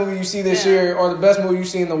the best movie you see this year, or the best movie you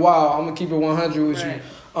see in a while. I'm going to keep it 100 with you.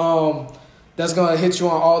 That's going to hit you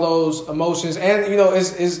on all those emotions. And,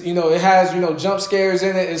 it has, jump scares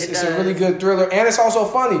in it. It's a really good thriller. And it's also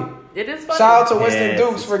funny. It is funny. Shout out to Winston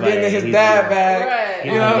Dukes for getting his dad bag. Right.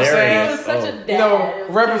 You know what I'm saying? He was such a dad.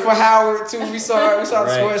 Repping for Howard too. We saw the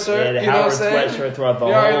sweatshirt. Yeah, the you know Howard what I'm saying? sweatshirt throughout the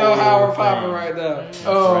you whole already know Howard thing. popping right now. That's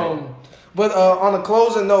right. But on a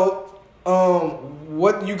closing note,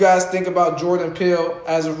 what do you guys think about Jordan Peele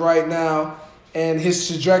as of right now and his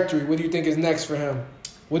trajectory? What do you think is next for him?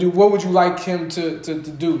 What would you like him to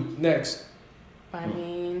do next? I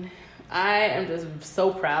mean, I am just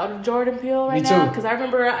so proud of Jordan Peele right now, because I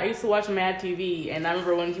remember I used to watch Mad TV, and I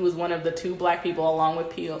remember when he was one of the two black people along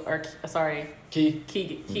with Keegan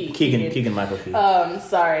Michael Key.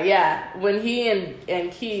 When he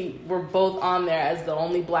and Key were both on there as the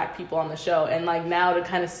only black people on the show, and like now to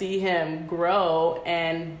kind of see him grow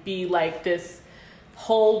and be like this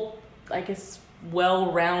whole, I guess,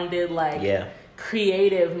 well-rounded,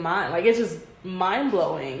 creative mind, like it's just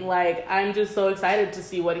mind-blowing. Like I'm just so excited to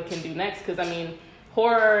see what he can do next, because I mean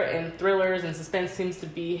horror and thrillers and suspense seems to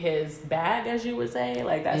be his bag, as you would say.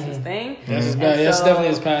 Like, that's his thing. That's his bag. That's definitely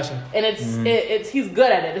his passion. And it's he's good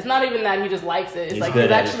at it. It's not even that he just likes it. It's He's like good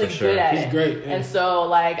he's at it, actually for sure. good at it. He's great. Yeah. And so,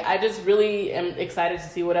 like, I just really am excited to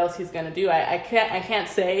see what else he's gonna do. I can't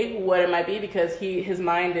say what it might be because his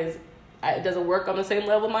mind is. It doesn't work on the same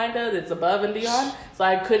level mine does. It's above and beyond. So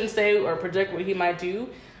I couldn't say or project what he might do.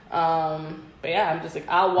 But yeah, I'm just like,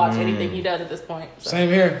 I'll watch anything he does at this point. So, Same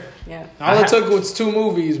here. yeah. All it took was 2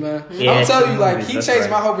 movies, man. Yeah, I'm telling 2 you, like, movies, he that's changed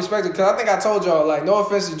right. my whole perspective. Because I think I told y'all, like, no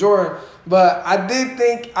offense to Jordan, but I did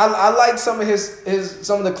think, I liked some of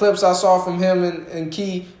some of the clips I saw from him and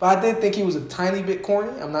Key, but I did think he was a tiny bit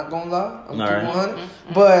corny. I'm not going to lie. I'm All right.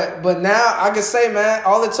 100. But now I can say, man,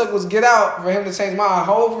 all it took was Get Out for him to change my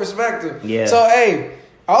whole perspective. Yeah. So, hey,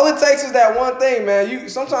 all it takes is that one thing, man.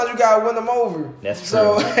 Sometimes you gotta win them over. That's true.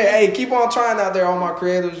 So hey, keep on trying out there, all my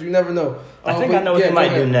creators. You never know. I think I know what he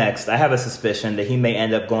might do next. I have a suspicion that he may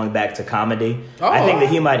end up going back to comedy. I think that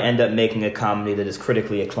he might end up making a comedy that is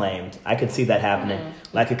critically acclaimed. I could see that happening.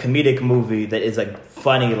 Like a comedic movie that is like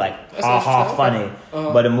funny, like ha funny,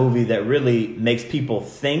 but a movie that really makes people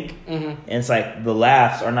think. And it's like the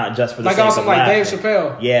laughs are not just for the like sake also of like laughing. Dave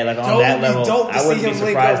Chappelle. Yeah, like on That would that be level, dope to I wouldn't see be him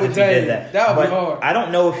link surprised up if with he did Dave. that. That would be But hard. I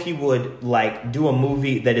don't know if he would like do a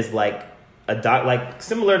movie that is like like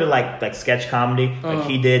similar to like sketch comedy, like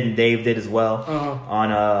he did and Dave did as well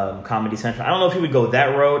on Comedy Central. I don't know if he would go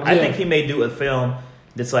that road. I think he may do a film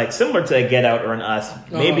that's like similar to a Get Out or an Us,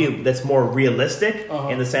 maybe that's more realistic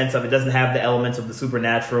in the sense of it doesn't have the elements of the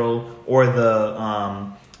supernatural or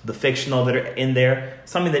the fictional that are in there.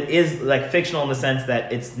 Something that is like fictional in the sense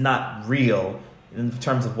that it's not real in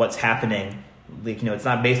terms of what's happening. Like, it's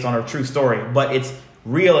not based on a true story, but it's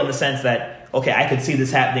real in the sense that, okay, I could see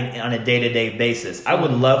this happening on a day-to-day basis. I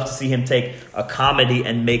would love to see him take a comedy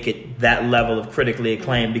and make it that level of critically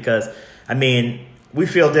acclaimed because, I mean, we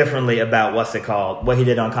feel differently about what he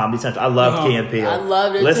did on Comedy Central. I loved Key and Peele. I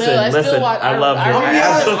loved it listen, too. I Listen, still watch. I loved it. I'll I be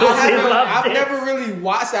honest, absolutely loved I've it. never really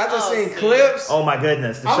watched it. I just seen see. clips. Oh my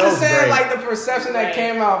goodness, the I'm show's just saying, great. like, the perception that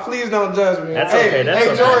came out. Please don't judge me. That's hey, okay, that's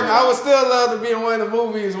hey, okay. Jordan, I would still love to be in one of the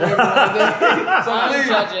movies. So please,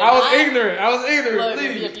 judging. I was ignorant. Look,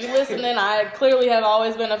 Please. if you listening, I clearly have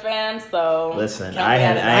always been a fan. So Listen, count me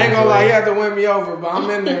out of I ain't gonna lie, he had to win me over, but I'm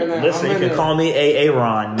in there now. Listen, I'm you in can there. call me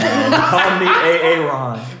Aaron, man. Call me Aaron.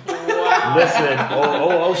 Listen,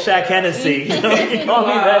 Shaq Hennessy. You can call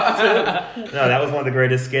me that too. No, that was one of the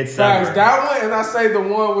greatest skits Facts. ever. That one, and I say the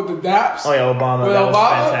one with the daps. Oh yeah, Obama. With That was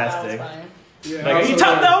Obama? fantastic. That was fine. Yeah, Like, are you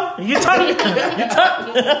tough though? You tough? You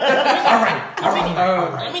tough?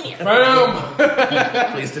 I'm in here.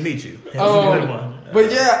 Pleased to meet you. That was a good one. But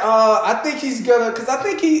yeah, I think he's gonna, cause I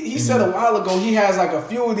think he said a while ago he has like a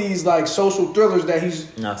few of these like social thrillers that he's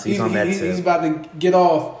on that too. he's about to get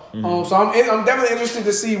off. So I'm definitely interested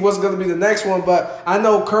to see what's gonna be the next one. But I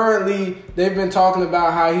know currently they've been talking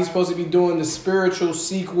about how he's supposed to be doing the spiritual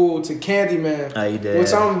sequel to Candyman, Oh, he did.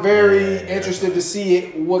 which I'm very interested to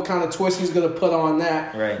see what kind of twist he's gonna put on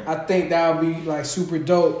that. Right. I think that would be like super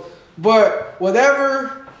dope. But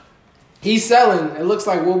whatever he's selling, it looks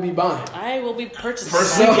like we'll be buying. I will be purchasing.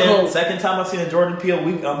 First that. weekend, second time I've seen a Jordan Peele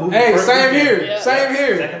movie. Hey, first same weekend. here. Yeah. Same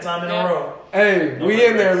here. Second time in Yeah. a row. Hey, No we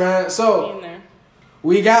in there, regrets. man. So In there.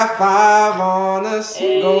 we got 5 on us.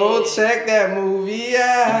 Hey. Go check that movie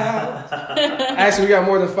out. Actually, we got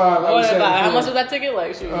more than 5. Like More we than said five. How before. much was that ticket?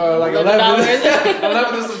 Like, shoot, Like $11.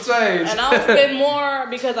 11 and some change. And I'll spend more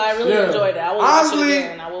because I really enjoyed it. I will watch it Honestly,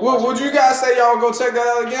 again. I will watch would it you guys say y'all go check that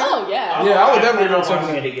out again? Oh yeah. Yeah, I would definitely plan go on check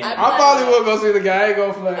watching it it again. I probably will go see the guy. I ain't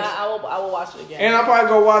go flex. I will watch it again. And I'll probably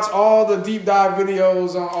go watch all the deep dive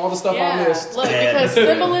videos on all the stuff I missed. Look, Yeah. because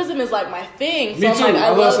symbolism is like my thing. So Me I'm too. like, I I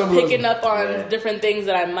love love symbolism. picking up on Yeah. different things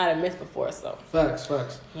that I might have missed before. So Facts.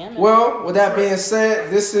 yeah, man. Well, with that being said,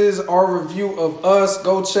 this is our review of Us.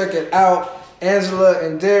 Go check it out. Angela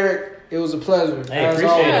and Derek, it was a pleasure. Hey, as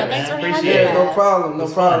appreciate always. it, man. Thanks for having Appreciate Yeah, it. us. no problem. No It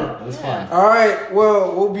was problem. fun. It was fun. All right.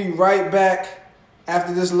 Well, we'll be right back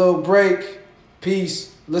after this little break.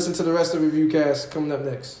 Peace. Listen to the rest of the review cast coming up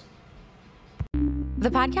next. The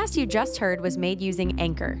podcast you just heard was made using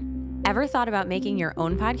Anchor. Ever thought about making your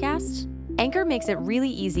own podcast? Anchor makes it really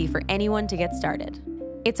easy for anyone to get started.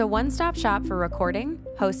 It's a one-stop shop for recording,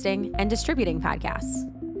 hosting, and distributing podcasts.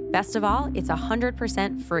 Best of all, it's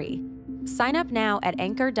 100% free. Sign up now at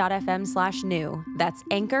anchor.fm/new. That's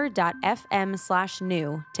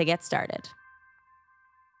anchor.fm/new to get started.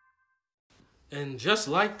 And just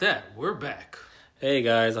like that, we're back. Hey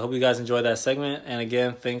guys, I hope you guys enjoyed that segment. And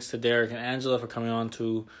again, thanks to Derek and Angela for coming on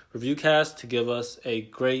to Reviewcast to give us a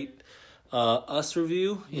great Us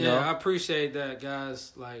review. You know? I appreciate that,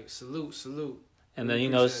 guys. Like, salute. And then,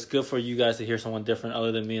 it's good for you guys to hear someone different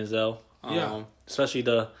other than me and Zell. Yeah. Especially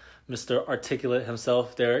the Mr. Articulate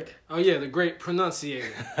himself, Derek. Oh, yeah, the great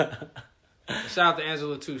pronunciator. Shout out to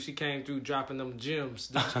Angela, too. She came through dropping them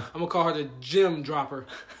gems. I'm going to call her the gem dropper.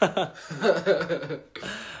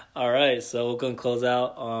 All right, so we're going to close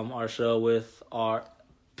out our show with our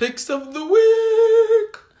Picks of the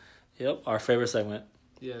Week. Yep, our favorite segment.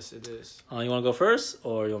 Yes, it is. You want to go first,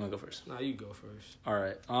 or you want me to go first? Nah, you go first. All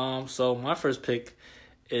right. So my first pick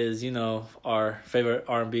is, our favorite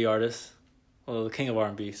R&B artist. Well, the king of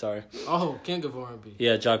R&B, sorry. Oh, king of R&B.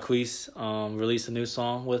 Yeah, Jacquees released a new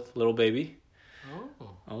song with Lil Baby. Oh.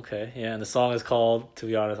 Okay, yeah, and the song is called, to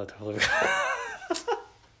be honest, I totally forgot.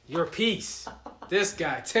 Your piece. This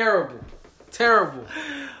guy, terrible. Terrible.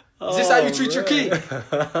 Is this how you treat your king?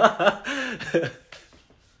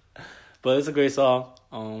 But it's a great song.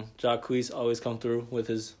 Jacquees always come through with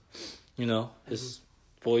his, his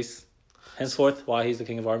voice. Henceforth, why he's the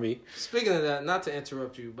king of R&B. Speaking of that, not to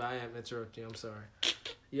interrupt you, but I am interrupting you. I'm sorry.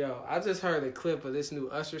 Yo, I just heard a clip of this new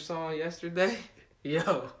Usher song yesterday.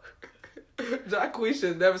 Yo, Jacquees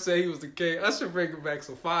should never say he was the king. Usher bringing back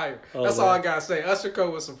some fire. That's all I gotta say. Usher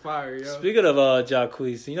come with some fire, yo. Speaking of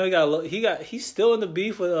Jacquees, he's still in the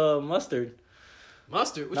beef with Mustard.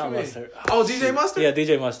 Mustard? What Not you mean? Mustard. Oh, DJ Mustard? Yeah,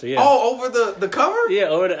 DJ Mustard, yeah. Oh, over the cover? Yeah,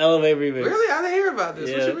 over the Elevate remix. Really? I didn't hear about this.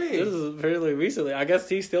 Yeah, What you mean? This is fairly recently. I guess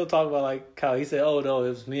he still talking about how he said, "Oh no, it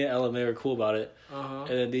was me and Elevate were cool about it," and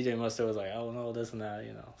then DJ Mustard was like, "Oh no, this and that,"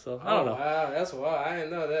 So I don't know. Wow, that's wild. I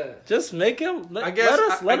didn't know that. Just make him. Let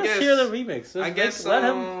us hear the remix. Let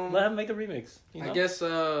him make a remix. I guess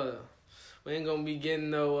we ain't gonna be getting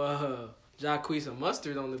no Jacquees and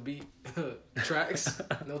Mustard on the beat tracks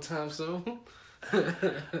no time soon.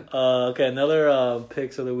 Okay, another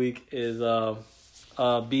picks of the week is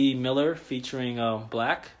B Miller featuring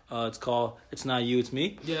Black. It's called "It's Not You, It's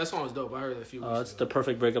Me." Yeah, that song was dope. I heard it a few weeks It's ago. the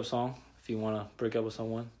perfect breakup song if you want to break up with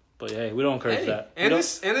someone. But hey, we don't encourage that. And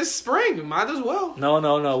it's spring. Might as well. No,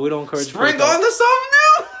 we don't encourage spring on to something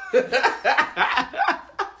new.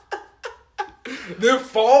 Then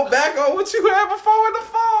fall back on what you had before in the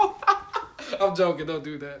fall. I'm joking. Don't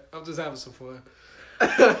do that. I'm just having some fun.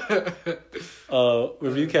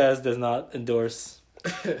 Reviewcast does not endorse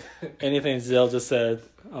anything Zell just said.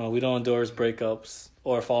 We don't endorse breakups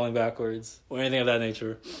or falling backwards or anything of that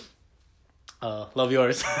nature. Love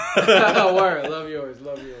yours. Word. Love yours.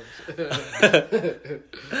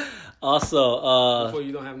 Also, before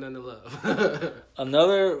you don't have nothing to love.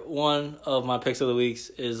 another one of my picks of the weeks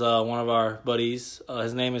is one of our buddies.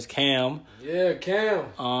 His name is Cam. Yeah, Cam.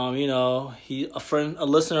 He a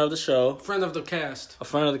listener of the show, friend of the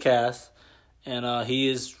cast, and he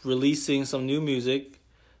is releasing some new music.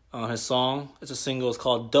 His song, it's a single. It's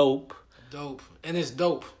called "Dope." Dope, and it's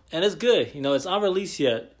dope. And it's good. It's not released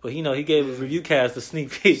yet, but he gave Reviewcast a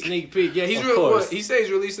sneak peek. Yeah, he said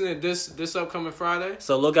he's releasing it this upcoming Friday.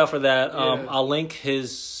 So look out for that. Yeah. I'll link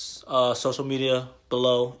his social media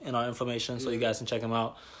below in our information so you guys can check him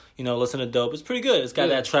out. Listen to Dope. It's pretty good. It's got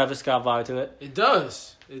that Travis Scott vibe to it. It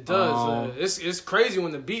does. It's crazy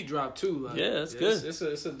when the beat drop too. It's good.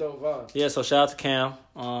 It's a dope vibe. Yeah. So shout out to Cam.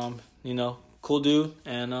 Cool dude,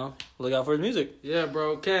 and look out for his music. Yeah,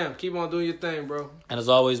 bro. Cam, keep on doing your thing, bro. And as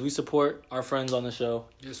always, we support our friends on the show.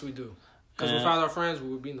 Yes, we do. Because without our friends, we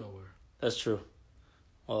would be nowhere. That's true.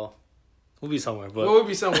 Well, we'll be somewhere, but we'll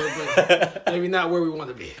be somewhere, but maybe not where we want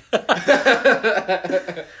to be.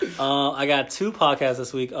 I got 2 podcasts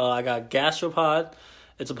this week. I got Gastropod.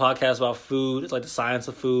 It's a podcast about food. It's like the science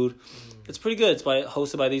of food. It's pretty good. It's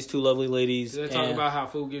hosted by these 2 lovely ladies. Do they talk about how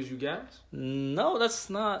food gives you gas? No,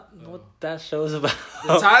 that's not what that show is about.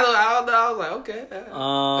 The title, I was like, okay.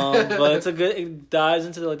 But it dives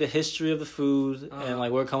into the history of the food and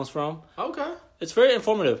where it comes from. Okay. It's very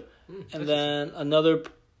informative. And then another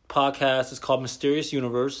podcast is called Mysterious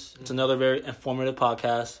Universe. It's another very informative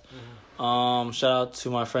podcast. Shout out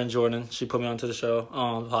to my friend Jordan. She put me onto the show,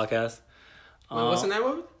 the podcast. Wait, what's the name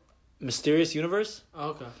of it? Mysterious Universe.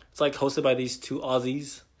 Oh, okay. It's hosted by these 2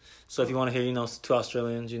 Aussies. So if you want to hear, 2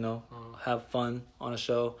 Australians, have fun on a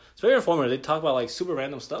show. It's very informative. They talk about super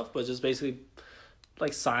random stuff, but just basically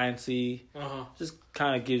sciencey. Just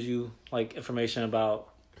kind of gives you information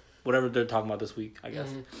about whatever they're talking about this week, I guess.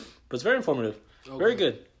 But it's very informative. Okay. Very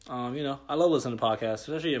good. I love listening to podcasts,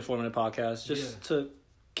 especially informative podcasts, just to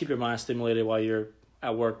keep your mind stimulated while you're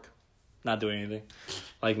at work, not doing anything,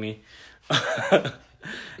 like me.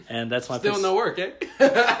 And that's my still picks. No work, eh?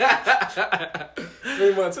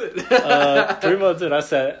 3 months in. 3 months in. I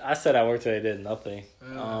said I worked today. Did nothing.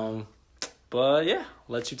 But yeah,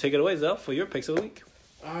 let you take it away, Zell, for your picks of the week.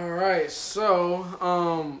 All right,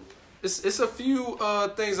 so It's a few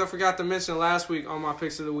things I forgot to mention last week on my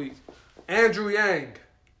picks of the week. Andrew Yang.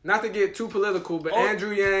 Not to get too political, but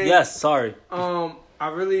Andrew Yang. Yes, sorry. I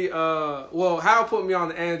really Hal put me on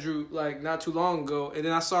to Andrew like not too long ago, and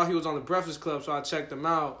then I saw he was on the Breakfast Club, so I checked him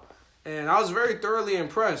out. And I was very thoroughly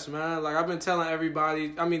impressed, man. Like, I've been telling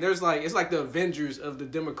everybody. I mean, it's like the Avengers of the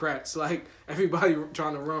Democrats. Like, everybody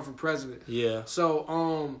trying to run for president. Yeah.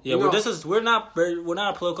 So, yeah, we're not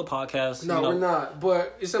a political podcast. No, we're not.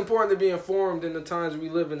 But it's important to be informed in the times we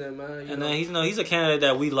live in, man. And then he's a candidate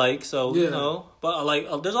that we like. So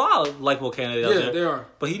but there's a lot of likable candidates out there. Yeah, there are.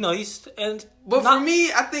 But But for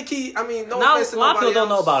me, I think a lot of people don't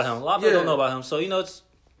know about him. A lot of people don't know about him. So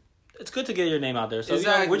it's good to get your name out there. So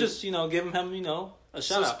exactly. We're just giving him a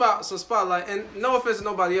shout out. Spotlight, and no offense to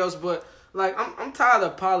nobody else, but like I'm tired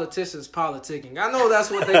of politicians politicking. I know that's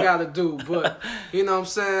what they got to do, but you know what I'm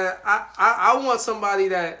saying. I want somebody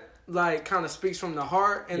that like kind of speaks from the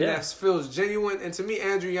heart and that feels genuine. And to me,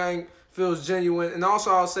 Andrew Yang feels genuine. And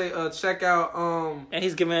also, I'll say check out. And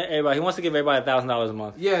he's giving everybody. He wants to give everybody $1,000 a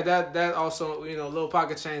month. Yeah, that also little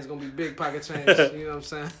pocket change is gonna be big pocket change. You know what I'm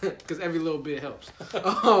saying? Because every little bit helps.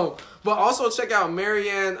 But also check out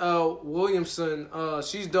Marianne Williamson.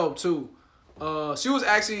 She's dope too. She was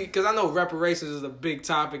actually, because I know reparations is a big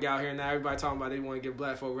topic out here now. Everybody talking about they want to give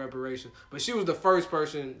black folk reparations. But she was the first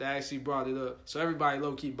person that actually brought it up. So everybody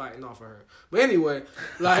low-key biting off of her. But anyway,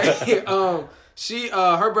 like, she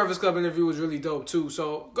her Breakfast Club interview was really dope too.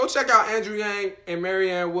 So go check out Andrew Yang and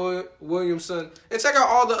Marianne Williamson. And check out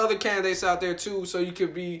all the other candidates out there too, so you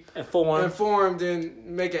could be informed and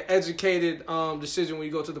make an educated decision when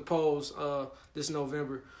you go to the polls this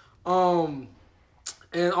November.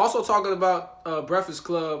 And also talking about Breakfast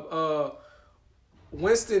Club,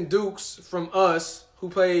 Winston Dukes from Us, who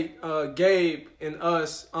played Gabe in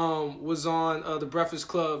Us, was on the Breakfast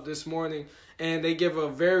Club this morning, and they give a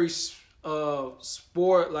very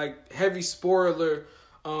heavy spoiler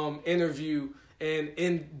interview and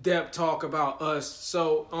in-depth talk about Us.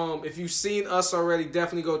 So if you've seen Us already,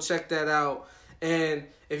 definitely go check that out. And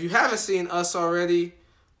if you haven't seen Us already,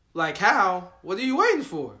 like Hal, what are you waiting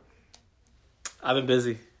for? I've been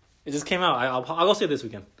busy. It just came out. I'll go see it this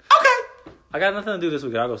weekend. Okay. I got nothing to do this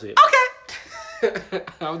weekend. I'll go see it. Okay.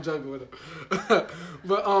 I'm joking with him.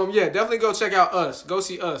 But yeah, definitely go check out Us. Go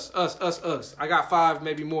see Us. Us. I got 5,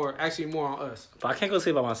 maybe more. Actually, more on Us. But I can't go see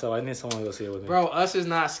it by myself. I need someone to go see it with me. Bro, Us is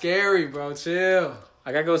not scary, bro. Chill.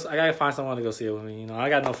 I gotta find someone to go see it with me. I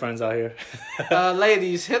got no friends out here.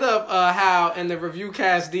 Ladies, hit up Hal in the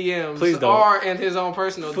ReviewCast DMs. Please don't. Or in his own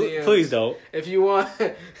personal DMs. Please don't. If you want,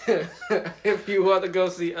 to go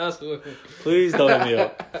see Us with him. Please don't hit me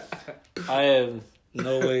up. I have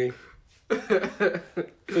no way.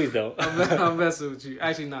 Please don't. I'm messing with you.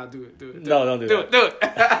 Actually, do it. No, don't do it. Do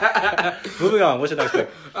it. Moving on. What's your next pick?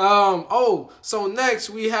 So next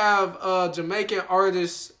we have a Jamaican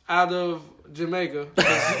artist out of Jamaica.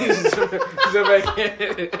 He's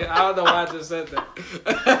Jamaican. I don't know why I just said that.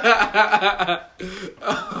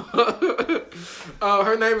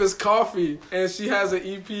 Her name is Coffee, and she has an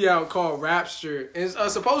EP out called Rapture. And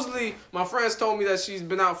supposedly, my friends told me that she's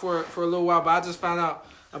been out for a little while, but I just found out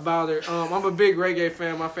about her. I'm a big reggae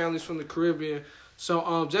fan. My family's from the Caribbean,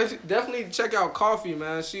 so definitely check out Coffee,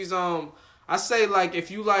 man. She's I say, like,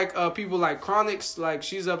 if you like people like Chronix, like,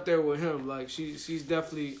 she's up there with him. Like, she's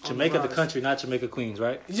definitely Jamaica the country, not Jamaica Queens,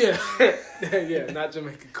 right? Yeah. Yeah, not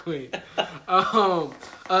Jamaica Queen.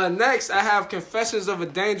 Next, I have Confessions of a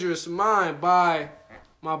Dangerous Mind by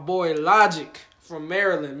my boy Logic from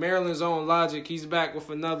Maryland. Maryland's own Logic. He's back with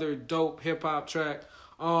another dope hip-hop track.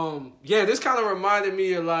 This kind of reminded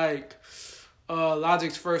me of, like,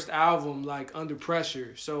 Logic's first album, like, Under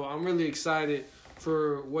Pressure. So I'm really excited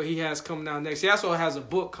for what he has coming out next. He also has a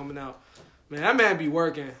book coming out. Man, that man be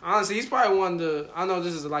working. Honestly, he's probably one of the, I know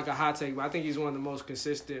this is like a hot take, but I think he's one of the most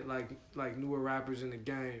consistent, like newer rappers in the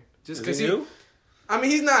game. Just because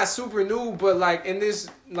he's not super new, but like in this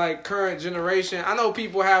like current generation, I know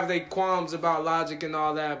people have their qualms about Logic and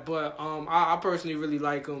all that, but I personally really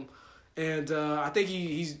like him. And I think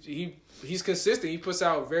he's consistent. He puts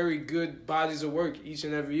out very good bodies of work each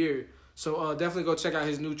and every year. So definitely go check out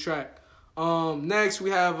his new track. Next we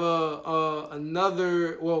have a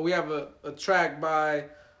track by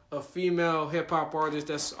a female hip hop artist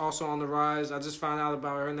that's also on the rise. I just found out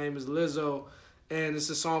about her. Her name is Lizzo, and it's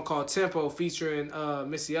a song called Tempo featuring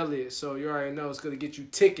Missy Elliott. So you already know it's gonna get you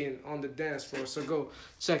ticking on the dance floor. So go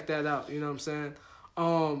check that out. You know what I'm saying?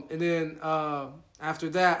 And then after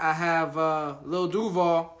that I have Lil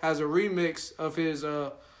Duval has a remix of his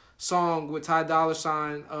song with Ty Dolla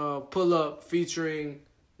 $ign, Pull Up, featuring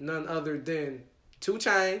none other than 2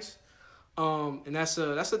 Chainz. And that's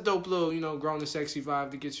a dope little, grown and sexy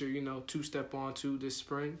vibe to get your, two-step on to this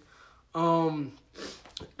spring. And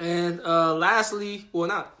lastly, well,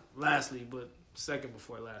 not lastly, but second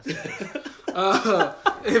before last.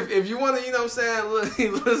 If you want to,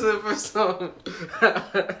 listen for some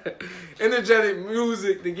energetic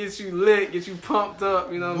music to get you lit, get you pumped up,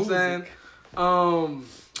 I'm saying?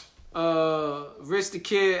 Rich the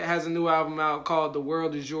Kid has a new album out called The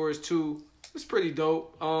World Is Yours Too. It's pretty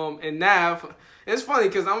dope. And Nav, it's funny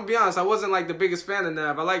because I'm gonna be honest, I wasn't like the biggest fan of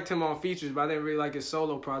Nav. I liked him on features, but I didn't really like his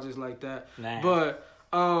solo projects like that. Nav. But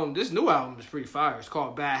this new album is pretty fire. It's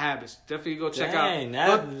called Bad Habits. Definitely go check out.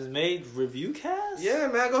 Nav has made review cast? Yeah,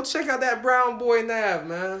 man. Go check out that Brown Boy Nav,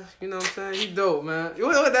 man. You know what I'm saying? He dope, man.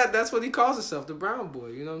 That's what he calls himself, the Brown Boy.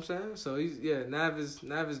 You know what I'm saying? So Nav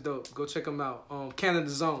is dope. Go check him out. Canada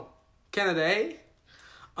Zone. Canada A.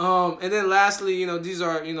 And then lastly, these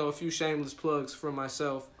are, a few shameless plugs for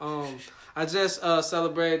myself. I just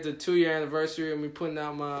celebrated the 2-year anniversary of me putting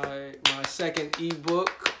out my second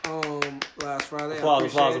ebook last Friday.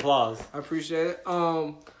 Applause. I appreciate it.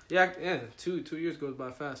 2 years goes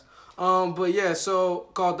by fast. But yeah, so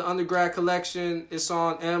called The Undergrad Collection. It's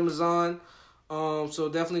on Amazon. So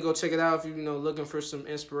definitely go check it out if you're, looking for some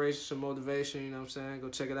inspiration, some motivation, you know what I'm saying? Go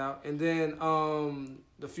check it out. And then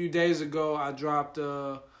a few days ago, I dropped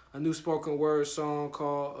a new spoken word song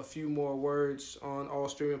called A Few More Words on all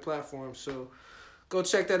streaming platforms. So go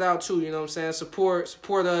check that out too, you know what I'm saying?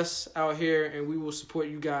 Support us out here, and we will support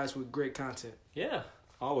you guys with great content. Yeah,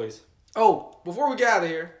 always. Oh, before we get out of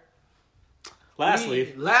here.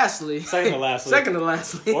 Lastly. Second to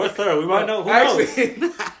lastly. Or third. We might know. Who knows?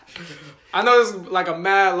 I know this is like a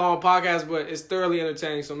mad long podcast, but it's thoroughly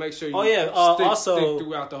entertaining, so make sure you stick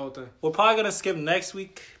throughout the whole thing. We're probably going to skip next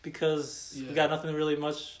week because we got nothing really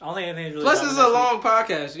much. I don't think anything really. Plus, this is a long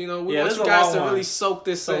podcast. We want you guys to really soak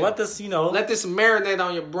this in. Let this, let this marinate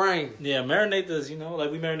on your brain. Yeah, marinate this, like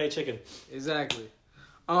we marinate chicken. Exactly.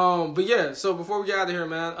 But yeah, so before we get out of here,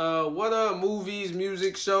 man, what movies,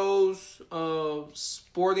 music, shows,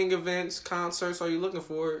 sporting events, concerts are you looking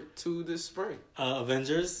forward to this spring?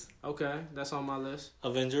 Avengers. Okay, that's on my list.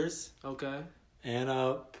 Avengers. Okay. And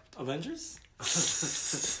Avengers?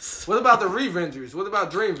 What about the Revengers? What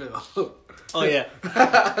about Dreamville? Oh, yeah.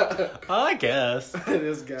 I guess.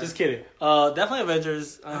 This guy. Just kidding. Definitely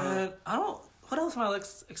Avengers. What else am I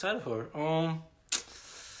excited for? I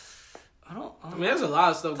mean, there's a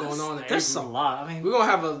lot of stuff going on in April. There's a lot. I mean, we're going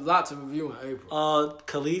to have a lot to review in April.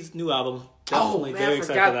 Khalid's new album. Definitely very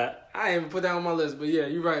excited for that. I didn't even put that on my list, but yeah,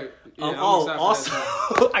 you're right. Yeah, also,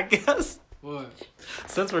 I guess. What?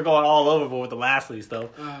 Since we're going all over with the Lastly stuff,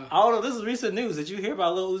 I don't know. This is recent news. Did you hear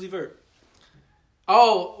about Lil Uzi Vert?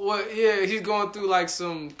 Oh, well, yeah, he's going through like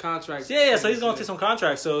some contracts. Yeah, so he's going through some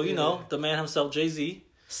contracts. So, the man himself, Jay-Z,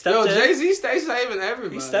 stepped in. Jay-Z stays saving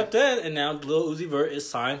everybody. He stepped in, and now Lil Uzi Vert is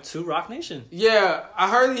signed to Roc Nation. Yeah, I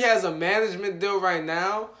heard he has a management deal right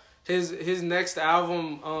now. His next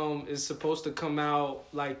album is supposed to come out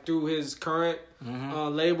like through his current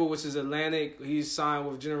label, which is Atlantic. He's signed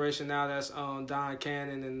with Generation Now. That's Don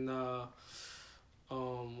Cannon and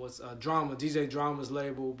Drama, DJ Drama's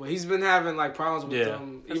label. But he's been having like problems with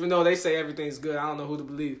them, even though they say everything's good. I don't know who to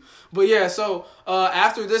believe. But yeah, so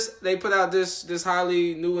after this, they put out this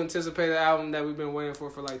highly new anticipated album that we've been waiting for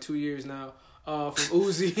like 2 years now. From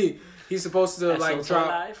Uzi. He's supposed to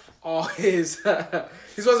drop all his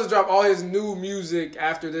he's supposed to drop all his new music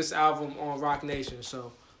after this album on Roc Nation.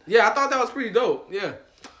 So yeah, I thought that was pretty dope. Yeah.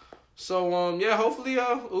 So hopefully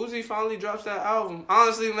Uzi finally drops that album.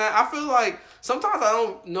 Honestly, man, I feel like sometimes I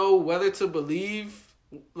don't know whether to believe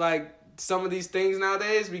like some of these things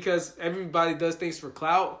nowadays because everybody does things for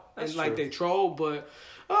clout and like they troll, but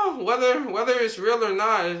whether it's real or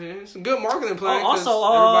not, it's a good marketing plan. Also,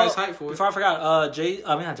 everybody's hyped for it. Before I forgot, not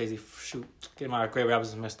Jay-Z. Shoot, getting my great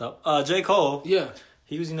rappers mixed up. J. Cole. Yeah.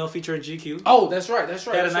 He was, featuring GQ. Oh, that's right. He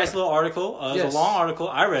had a nice little article. It was a long article.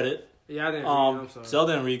 I read it. Yeah, I didn't read it. I'm sorry. Zell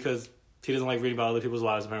didn't read because he doesn't like reading about other people's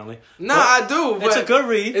lives, apparently. Nah, I do. But it's a good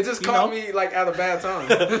read. It just caught me like at a bad time.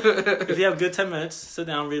 If you have a good 10 minutes, sit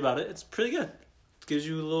down and read about it. It's pretty good. It gives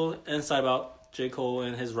you a little insight about J. Cole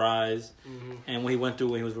and his rise and what he went through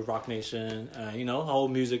when he was with Roc Nation. The whole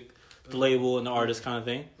music, the label, and the artist kind of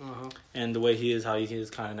thing. And the way he is, how he is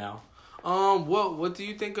kind of now. What do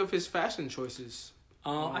you think of his fashion choices?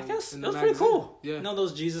 I guess that was pretty cool. Yeah.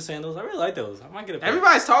 Those Jesus sandals. I really like those. I might get a pair.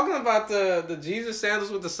 Everybody's talking about the Jesus sandals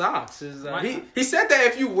with the socks. He said that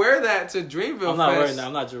if you wear that to Dreamville I'm not wearing that.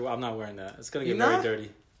 I'm not wearing that. It's gonna get very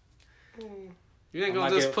dirty. You ain't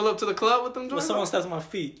gonna just pull up to the club with them? When someone steps on my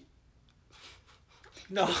feet.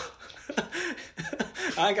 No.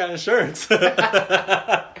 I ain't got insurance.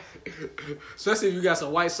 Especially if you got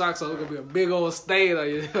some white socks on, it's gonna be a big old stain on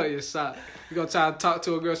your sock. You're gonna try to talk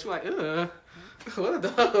to a girl, she's like, what are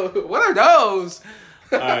those? What are those?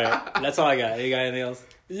 All right, that's all I got. You got anything else?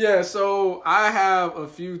 Yeah, so I have a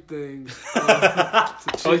few things.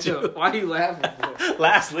 Told you. Why are you laughing for?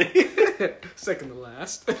 Lastly. Second to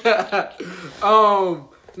last.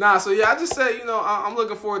 So yeah, I just said, I'm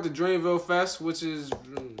looking forward to Dreamville Fest, which is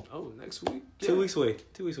next week. Yeah. 2 weeks away.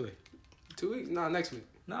 2 weeks away. 2 weeks? No, next week.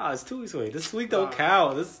 Nah, it's 2 weeks away. This week don't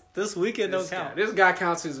count. This weekend don't count. This guy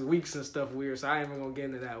counts his weeks and stuff weird, so I ain't even gonna get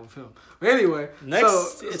into that with him. But anyway,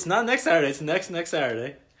 it's not next Saturday. It's next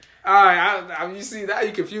Saturday. All right, you see that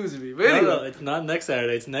you confusing me. But anyway, No, it's not next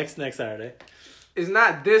Saturday. It's next Saturday. It's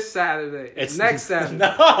not this Saturday. It's next Saturday.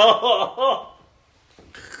 No.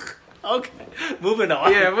 Okay, moving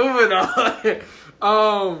on. Yeah, moving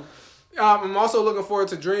on. I'm also looking forward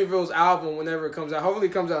to Dreamville's album whenever it comes out. Hopefully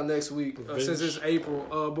it comes out next week since it's April.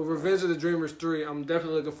 But Revenge of the Dreamers 3, I'm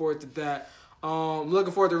definitely looking forward to that.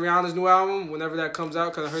 Looking forward to Rihanna's new album whenever that comes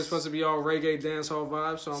out because I heard it's supposed to be all reggae dancehall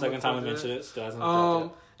vibes. So Second time I mentioned it. Still hasn't dropped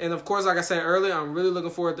yet. And of course, like I said earlier, I'm really looking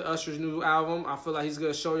forward to Usher's new album. I feel like he's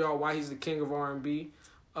gonna show y'all why he's the king of R&B.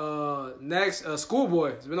 Next,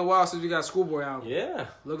 Schoolboy. It's been a while since we got a Schoolboy album. Yeah.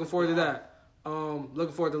 Looking forward to that.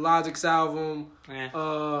 Looking forward to Logic's album.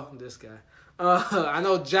 This guy. I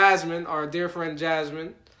know Jasmine, our dear friend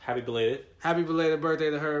Jasmine. Happy belated birthday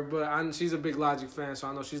to her. But she's a big Logic fan, so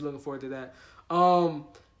I know she's looking forward to that.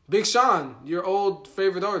 Big Sean, your old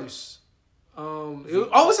favorite artist.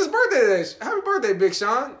 It's his birthday today. Happy birthday, Big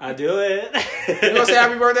Sean. I do it. You gonna say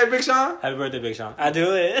happy birthday, Big Sean? Happy birthday, Big Sean. I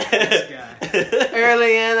do it. This guy.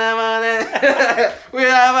 Early in the morning.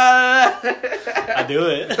 I do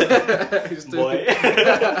it. Boy.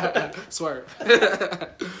 Swerve.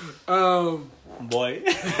 Boy.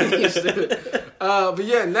 But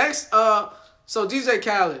yeah, next, so DJ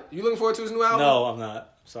Khaled, you looking forward to his new album? No, I'm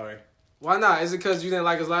not. Sorry. Why not? Is it because you didn't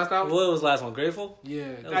like his last album? What was the last one? Grateful?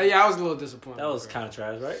 Yeah. I was a little disappointed. That was kind of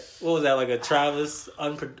trash, right? What was that, like a Travis,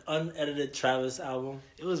 unedited Travis album?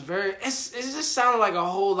 It was it just sounded like a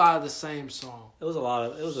whole lot of the same song. It was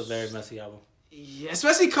a very messy album. Yeah,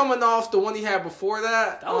 especially coming off the one he had before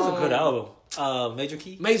that. That was a good album. Major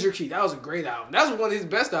Key? Major Key. That was a great album. That was one of his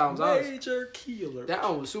best albums, honestly. Major Key alert. That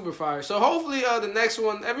one was super fire. So hopefully the next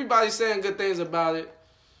one, everybody's saying good things about it.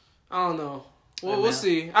 I don't know. Well, we'll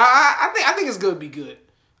see. I think it's gonna be good.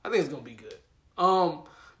 I think it's gonna be good.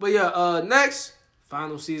 But yeah, next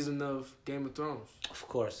final season of Game of Thrones. Of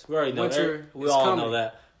course, we already know. We all know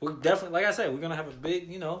that. We're definitely, like I said, we're gonna have a big,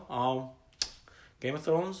 Game of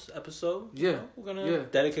Thrones episode. Yeah, we're gonna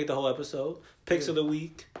dedicate the whole episode. Picks of the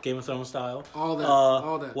week, Game of Thrones style. All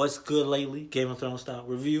that. What's good lately, Game of Thrones style.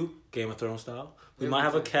 Review, Game of Thrones style. We might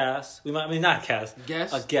have a cast. Not a cast.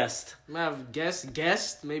 Guest. A guest. We might have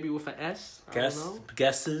guest, maybe with an S. Guesses.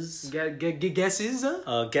 Guesses. Guessies.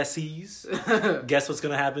 Guess what's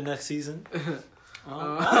gonna happen next season.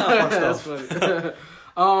 That's funny.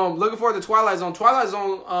 Looking forward to Twilight Zone. Twilight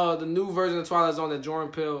Zone, the new version of Twilight Zone that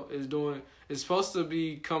Jordan Peele is doing, is supposed to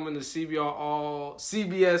be coming to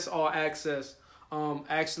CBS All Access.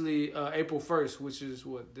 Actually, April 1st, which is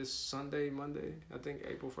this Sunday, Monday? I think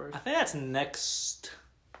April 1st. I think that's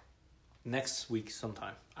next week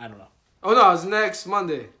sometime. I don't know. Oh no, it's next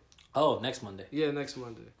Monday. Oh, next Monday. Yeah, next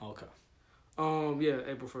Monday. Okay. Yeah,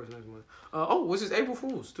 April 1st, next Monday. Which is April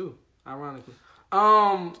Fool's too, ironically.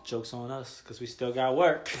 Joke's on us, because we still got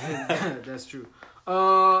work. That's true.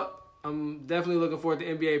 I'm definitely looking forward to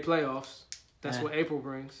NBA playoffs. That's what April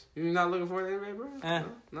brings. You're not looking forward to NBA brings?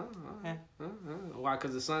 No. Why?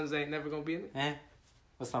 Because the Suns ain't never going to be in it?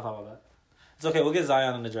 Let's not talk about that. It's okay. We'll get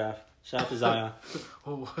Zion in the draft. Shout out to Zion.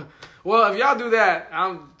 Well, if y'all do that,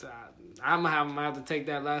 I'm gonna have to take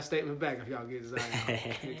that last statement back if y'all get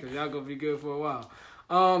Zion. Because y'all going to be good for a while.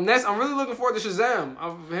 Next, I'm really looking forward to Shazam.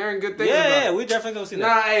 I'm hearing good things about it. Yeah, we definitely going to see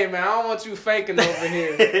that. Nah, hey, man, I don't want you faking over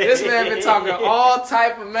here. This man been talking all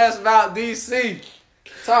type of mess about DC.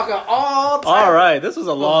 Talking all right, this was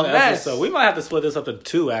a long episode. We might have to split this up in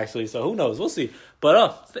 2, actually. So who knows? We'll see.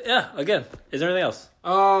 But again, is there anything else?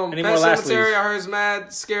 Any more last Cemetery, I heard it's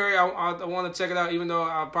mad scary. I want to check it out, even though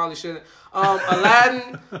I probably shouldn't.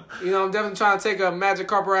 Aladdin, I'm definitely trying to take a magic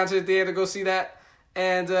carpet around to the theater to go see that.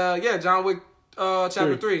 And John Wick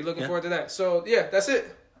Chapter 3. Looking forward to that. So that's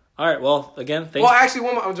it. All right. Well, again, thanks. Well, actually,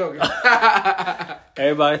 one more. I'm joking.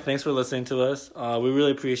 Everybody, thanks for listening to us. We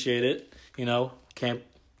really appreciate it.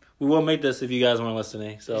 We will make this if you guys weren't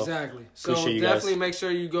listening. So exactly. So definitely make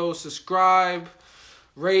sure you go subscribe,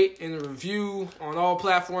 rate, and review on all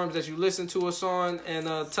platforms that you listen to us on, and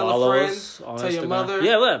tell a friend, tell Instagram.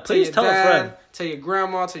 Your mother, please tell a friend, tell your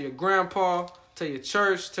grandma, tell your grandpa, Tell your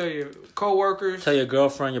church. Tell your coworkers. Tell your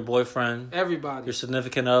girlfriend, your boyfriend, everybody. your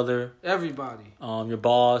significant other, Everybody. your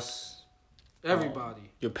boss, Everybody.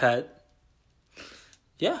 your pet.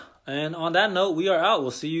 Yeah. And on that note, we are out. We'll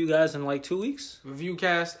see you guys in like 2 weeks. Review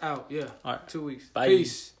cast out. Yeah. All right. 2 weeks. Bye.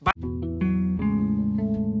 Peace. Bye.